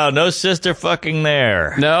 Oh, no sister fucking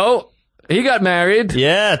there. No, he got married.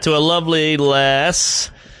 Yeah, to a lovely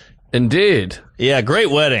lass. Indeed. Yeah, great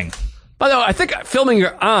wedding. By the way, I think filming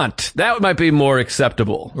your aunt, that might be more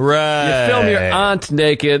acceptable. Right. You film your aunt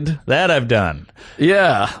naked. That I've done.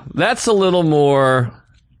 Yeah, that's a little more...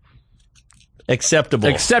 Acceptable.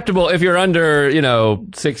 Acceptable if you're under,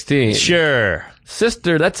 16. Sure.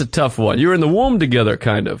 Sister, that's a tough one. You were in the womb together,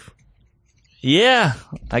 kind of. Yeah,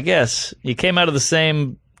 I guess. You came out of the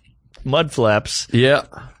same mud flaps. Yeah.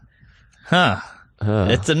 Huh.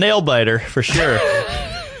 It's a nail biter, for sure.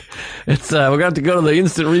 It's we're gonna have to go to the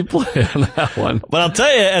instant replay on that one. But I'll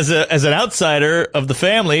tell you, as an outsider of the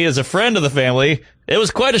family, as a friend of the family, it was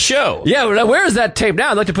quite a show. Yeah, where is that tape now?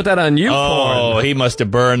 I'd like to put that on YouPorn. Oh, he must have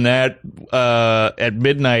burned that at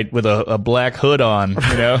midnight with a black hood on,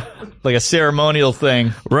 like a ceremonial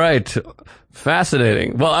thing. Right.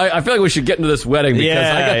 Fascinating. Well, I feel like we should get into this wedding because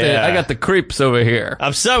I got the creeps over here.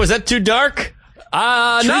 I'm sorry, was that too dark?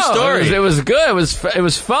 No, story. It was good. It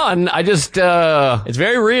was fun. I just it's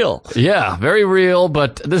very real. Yeah, very real.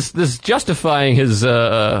 But this justifying his hey,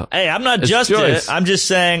 I'm not just choice. I'm just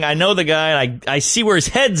saying I know the guy and I see where his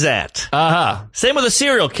head's at. Same with a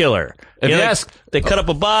serial killer. If you ask, they cut up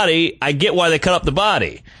a body. I get why they cut up the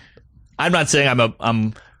body. I'm not saying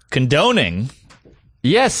I'm condoning.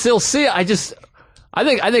 Yes, still see. I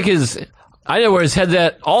think I know where his head's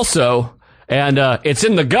at also, and it's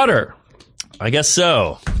in the gutter. I guess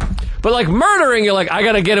so. But like murdering, you're like, I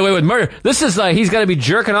gotta get away with murder. This is like, he's gotta be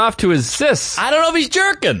jerking off to his sis. I don't know if he's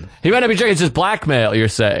jerking. He might not be jerking, it's just blackmail, you're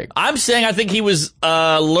saying. I'm saying I think he was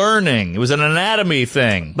learning. It was an anatomy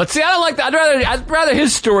thing. But see, I don't like that. I'd rather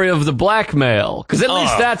his story of the blackmail, because at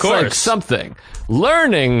least that's like something.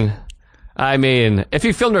 Learning, I mean, if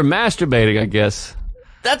he filmed her masturbating, I guess.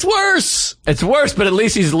 That's worse. It's worse, but at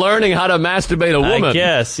least he's learning how to masturbate a woman. I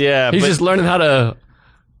guess, yeah. He's just learning how to...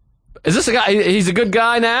 Is this a guy? He's a good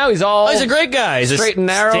guy now? He's a great guy. He's straight and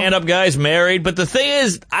narrow. Stand-up guy. He's married. But the thing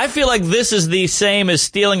is, I feel like this is the same as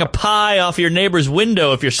stealing a pie off your neighbor's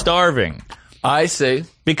window if you're starving. I see.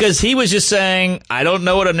 Because he was just saying, I don't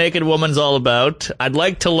know what a naked woman's all about. I'd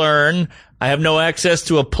like to learn. I have no access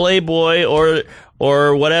to a Playboy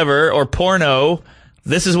or whatever, or porno.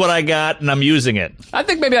 This is what I got, and I'm using it. I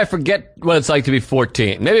think maybe I forget what it's like to be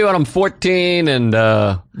 14. Maybe when I'm 14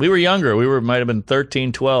 and... We were younger. Might have been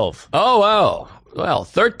 13, 12. Oh, wow. Well,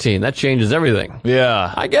 13. That changes everything.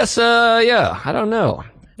 Yeah. I guess, yeah. I don't know.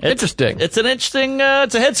 Interesting. It's an interesting...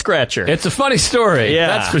 it's a head-scratcher. It's a funny story. Yeah.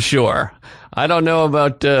 That's for sure. I don't know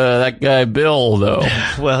about that guy Bill, though.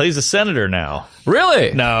 Well, he's a senator now.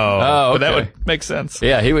 Really? No. Oh, okay. But that would make sense.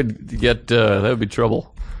 Yeah, he would get... that would be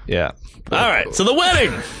trouble. Yeah. All right, so the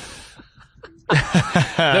wedding.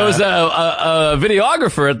 There was a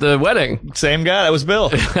videographer at the wedding. Same guy. That was Bill.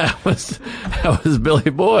 that was Billy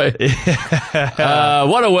Boy.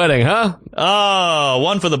 What a wedding, huh? Oh,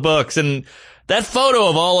 one for the books. And that photo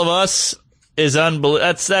of all of us is unbelievable.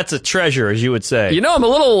 That's a treasure, as you would say. You know, I'm a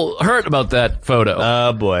little hurt about that photo.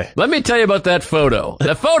 Oh, boy. Let me tell you about that photo.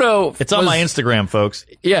 That photo... It's on my Instagram, folks.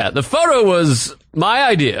 Yeah, the photo was my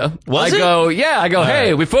idea. Was it? I go,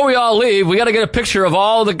 hey, before we all leave, we got to get a picture of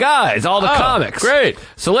all the guys, all the comics. Great.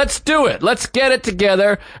 So let's do it. Let's get it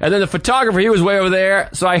together. And then the photographer, he was way over there.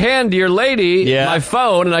 So I hand your lady my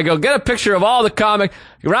phone, and I go, get a picture of all the comics,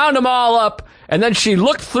 round them all up. And then she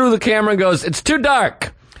looked through the camera and goes, it's too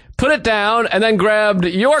dark. Put it down, and then grabbed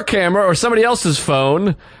your camera or somebody else's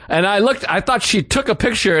phone. And I thought she took a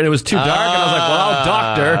picture and it was too dark. And I was like, well,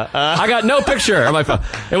 doctor, I got no picture on my phone.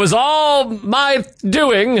 It was all my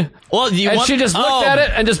doing. Well, she just looked at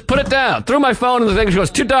it and just put it down. Threw my phone in the thing. She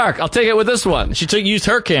goes, too dark. I'll take it with this one. She used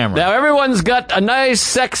her camera. Now everyone's got a nice,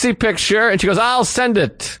 sexy picture. And she goes, I'll send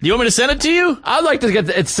it. Do you want me to send it to you? I'd like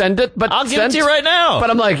to send it, but I'll give it to you right now.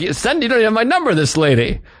 But I'm like, you don't even have my number, this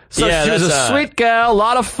lady. So she was a sweet gal, a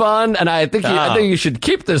lot of fun, and I think you should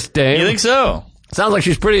keep this dame. You think so? Sounds like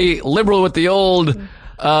she's pretty liberal with the old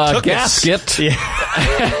gasket.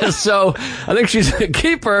 Yeah. So I think she's a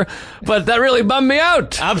keeper, but that really bummed me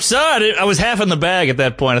out. I'm sorry. I was half in the bag at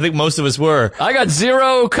that point. I think most of us were. I got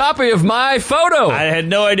 0 copy of my photo. I had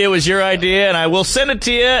no idea it was your idea, and I will send it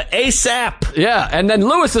to you ASAP. Yeah, and then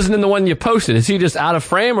Lewis isn't in the one you posted. Is he just out of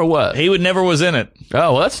frame or what? He never was in it.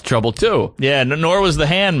 Oh, well, that's trouble, too. Yeah, nor was the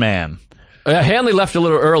hand man. Hanley left a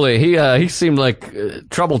little early. He seemed like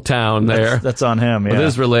trouble town there. That's on him, yeah. With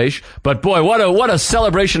his relation. But boy, what a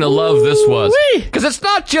celebration of love this was. Because it's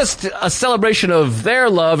not just a celebration of their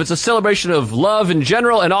love, it's a celebration of love in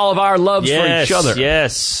general and all of our loves for each other.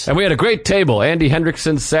 Yes. And we had a great table. Andy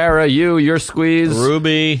Hendrickson, Sarah, your squeeze.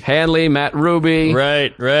 Ruby. Hanley, Matt Ruby.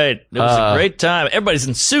 Right. It was a great time. Everybody's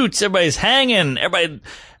in suits, everybody's hanging,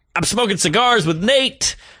 I'm smoking cigars with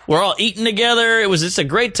Nate. We're all eating together. It was just a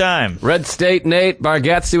great time. Red State Nate,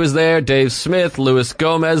 Bargatze was there, Dave Smith, Luis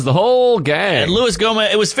Gomez, the whole gang. And Luis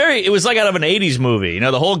Gomez, it was like out of an 80s movie. You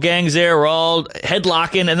know, the whole gang's there. We're all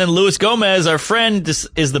headlocking. And then Luis Gomez, our friend,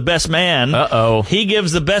 is the best man. Uh-oh. He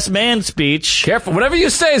gives the best man speech. Careful. Whatever you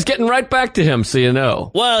say is getting right back to him, so you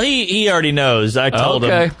know. Well, he already knows. I told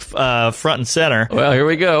him front and center. Well, here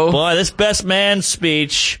we go. Boy, this best man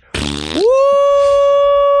speech. Woo!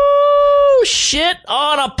 Shit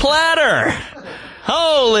on a platter.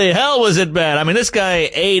 Holy hell, was it bad. I mean, this guy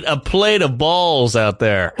ate a plate of balls out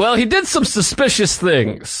there. Well, he did some suspicious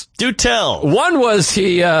things. Do tell. One was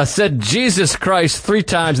he said Jesus Christ 3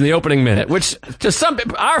 times in the opening minute, which to some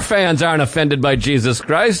people, our fans aren't offended by Jesus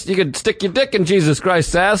Christ. You could stick your dick in Jesus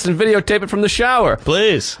Christ's ass and videotape it from the shower.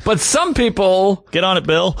 Please. But some people... Get on it,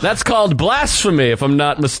 Bill. That's called blasphemy, if I'm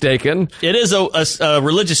not mistaken. It is a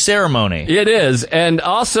religious ceremony. It is. And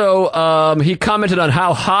also, he commented on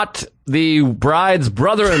how hot the bride's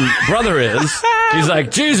brother is. He's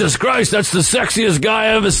like, Jesus Christ, that's the sexiest guy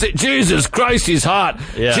I ever seen. Jesus Christ, he's hot.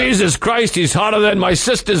 Yeah. Jesus Christ, he's hotter than my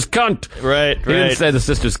sister's cunt. Right. He didn't say the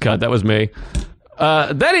sister's cunt. That was me.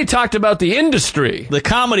 Then he talked about the industry. The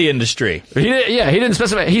comedy industry. He didn't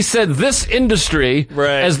specify. He said this industry,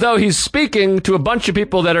 right, as though he's speaking to a bunch of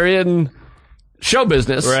people that are in show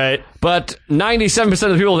business. Right. But 97%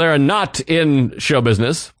 of the people there are not in show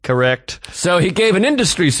business. Correct. So he gave an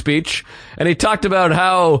industry speech, and he talked about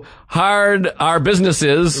how hard our business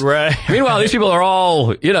is. Right. Meanwhile, these people are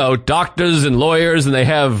all, doctors and lawyers, and they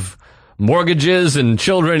have mortgages and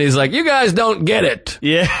children. He's like, you guys don't get it.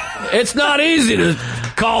 Yeah. It's not easy to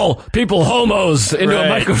call people homos into a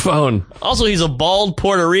microphone. Also, he's a bald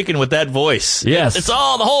Puerto Rican with that voice. Yes. The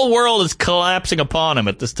whole world is collapsing upon him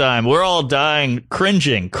at this time. We're all dying,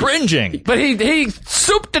 cringing. But he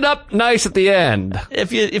souped it up nice at the end.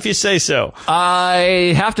 If you say so.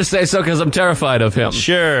 I have to say so because I'm terrified of him.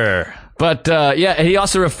 Sure. But, he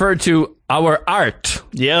also referred to our art.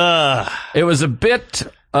 Yeah. It was a bit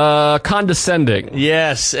condescending.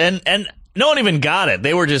 Yes, and no one even got it.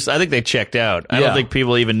 They were I think they checked out. I don't think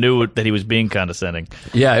people even knew that he was being condescending.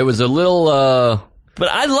 Yeah, it was a little, But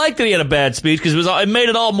I liked that he had a bad speech because it made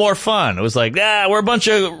it all more fun. It was like, we're a bunch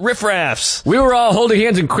of riffraffs. We were all holding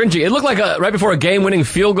hands and cringing. It looked like right before a game-winning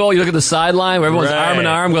field goal, you look at the sideline where everyone's arm in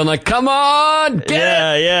arm going like, come on, get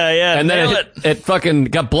it! Yeah. And then it fucking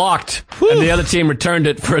got blocked, and the other team returned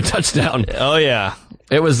it for a touchdown. Oh, yeah.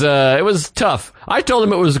 It was tough. I told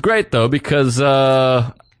him it was great, though, because,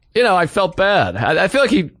 I felt bad. I feel like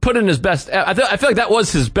he put in his best. I feel like that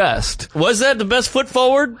was his best. Was that the best foot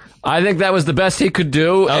forward? I think that was the best he could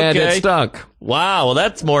do, and it stunk. Wow, well,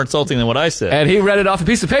 that's more insulting than what I said. And he read it off a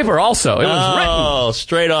piece of paper also. It was written. Oh,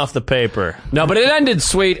 straight off the paper. No, but it ended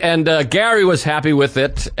sweet, and Gary was happy with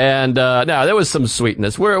it, and there was some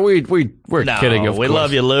sweetness. We're kidding, of course. We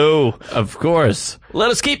love you, Lou. Of course.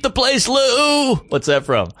 Let us keep the place, Lou. What's that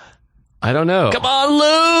from? I don't know. Come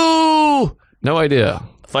on, Lou. No idea.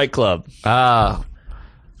 Fight Club. Well,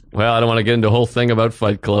 I don't want to get into a whole thing about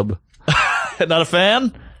Fight Club. Not a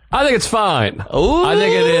fan? I think it's fine. Ooh. I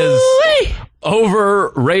think it is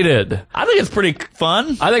overrated. I think it's pretty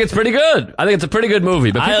fun. I think it's pretty good. I think it's a pretty good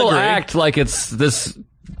movie. But people act like it's the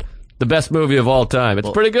best movie of all time. It's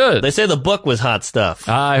pretty good. They say the book was hot stuff.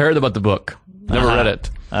 I heard about the book. Never read it.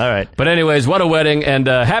 All right. But anyways, what a wedding, and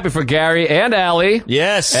happy for Gary and Allie.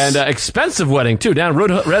 Yes. And expensive wedding, too, down Red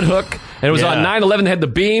Hook. And it was on 9/11. They had the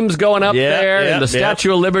beams going up there, and the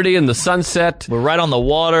Statue of Liberty and the sunset. We're right on the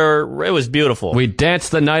water. It was beautiful. We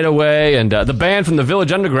danced the night away, and the band from the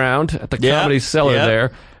Village Underground at the Comedy Cellar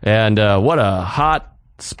there. And what a hot,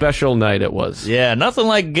 special night it was. Yeah, nothing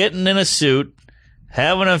like getting in a suit,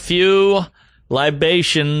 having a few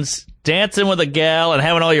libations, dancing with a gal, and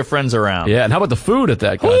having all your friends around. Yeah, and how about the food at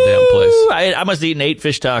that goddamn place? I must have eaten 8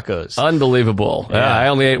 fish tacos. Unbelievable. Yeah, I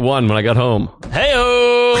only ate one when I got home. Hey-o!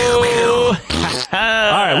 All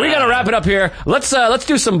right, we gotta wrap it up here. Let's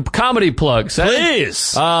do some comedy plugs.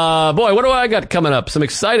 Please. Boy, what do I got coming up? Some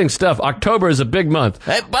exciting stuff. October is a big month.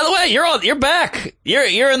 Hey, by the way, you're back.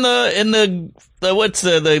 You're in the what's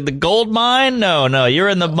the gold mine? No, you're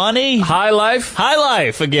in the money. High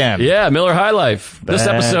Life again. Yeah, Miller High Life. This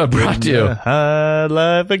episode brought to you. High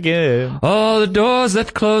Life again. All the doors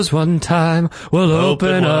that close one time will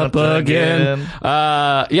open up again.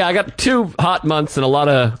 I got 2 hot months and a lot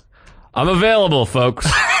of. I'm available, folks.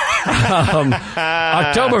 October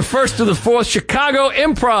 1st to the 4th, Chicago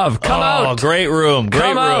Improv. Come out. Oh, great room.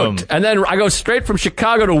 Come out. And then I go straight from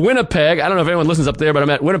Chicago to Winnipeg. I don't know if anyone listens up there, but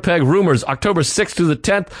I'm at Winnipeg Rumors, October 6th to the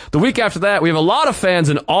 10th. The week after that, we have a lot of fans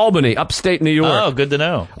in Albany, upstate New York. Oh, good to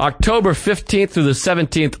know. October 15th through the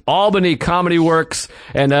 17th, Albany Comedy Works.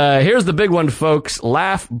 And here's the big one, folks.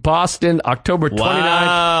 Laugh Boston, October 29th.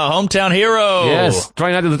 Wow, hometown hero. Yes,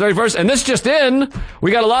 29th to the 31st. And this just in,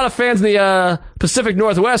 we got a lot of fans in the Pacific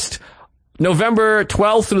Northwest. November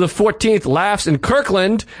 12th through the 14th, Laughs in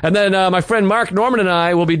Kirkland. And then my friend Mark Norman and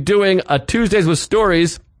I will be doing a Tuesdays with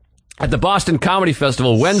Stories at the Boston Comedy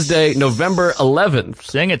Festival, Wednesday, November 11th.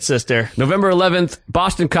 Sing it, sister. November 11th,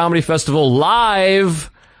 Boston Comedy Festival, live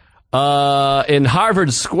in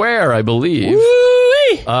Harvard Square, I believe.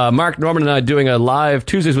 Mark Norman and I doing a live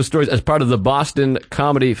Tuesdays with Stories as part of the Boston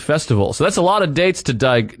Comedy Festival. So that's a lot of dates to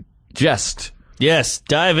digest. Yes,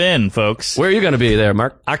 dive in, folks. Where are you going to be there,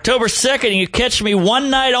 Mark? October 2nd, you catch me one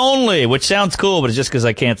night only, which sounds cool, but it's just because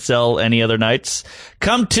I can't sell any other nights.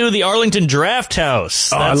 Come to the Arlington Draft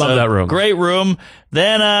House. Oh, I love that room. Great room.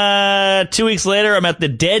 Then 2 weeks later, I'm at the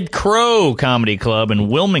Dead Crow Comedy Club in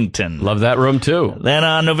Wilmington. Love that room, too. Then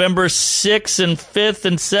on November 6th and 5th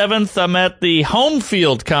and 7th, I'm at the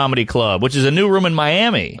Homefield Comedy Club, which is a new room in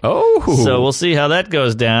Miami. Oh. So we'll see how that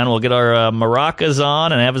goes down. We'll get our maracas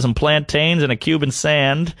on and have some plantains and a Cuban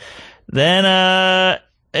sand. Then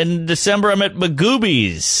in December, I'm at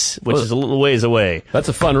Magoobies, which is a little ways away. That's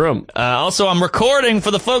a fun room. Also, I'm recording,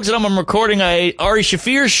 for the folks at home, I'm recording a Ari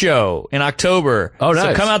Shaffir show in October. Oh, nice.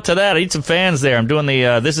 So come out to that. I need some fans there. I'm doing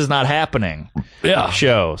the This Is Not Happening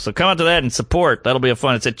show. So come out to that and support. That'll be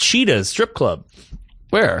fun. It's at Cheetah's Strip Club.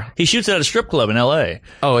 Where? He shoots at a strip club in L.A.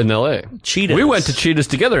 Oh, in L.A. Cheetahs. We went to Cheetahs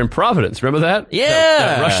together in Providence. Remember that? Yeah.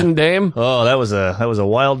 That Russian dame. Oh, that was a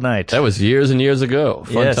wild night. That was years and years ago.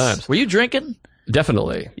 Fun times. Were you drinking?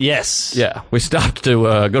 Definitely. Yes. Yeah. We stopped to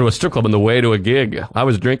go to a strip club on the way to a gig. I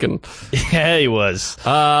was drinking. Yeah, he was.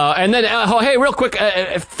 And then, hey, real quick,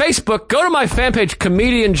 Facebook, go to my fan page,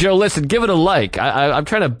 Comedian Joe List, and give it a like. I'm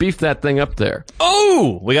trying to beef that thing up there.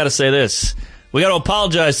 Oh, we got to say this. We got to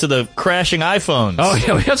apologize to the crashing iPhones. Oh,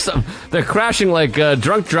 yeah, we have some. They're crashing like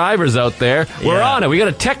drunk drivers out there. We're on it. We got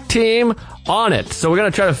a tech team on it. So we're going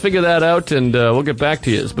to try to figure that out, and we'll get back to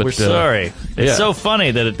you. But we're sorry. It's so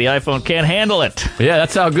funny that the iPhone can't handle it. Yeah,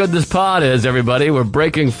 that's how good this pod is, everybody. We're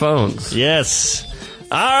breaking phones. Yes.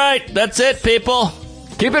 All right, that's it, people.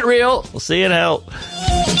 Keep it real. We'll see you in hell.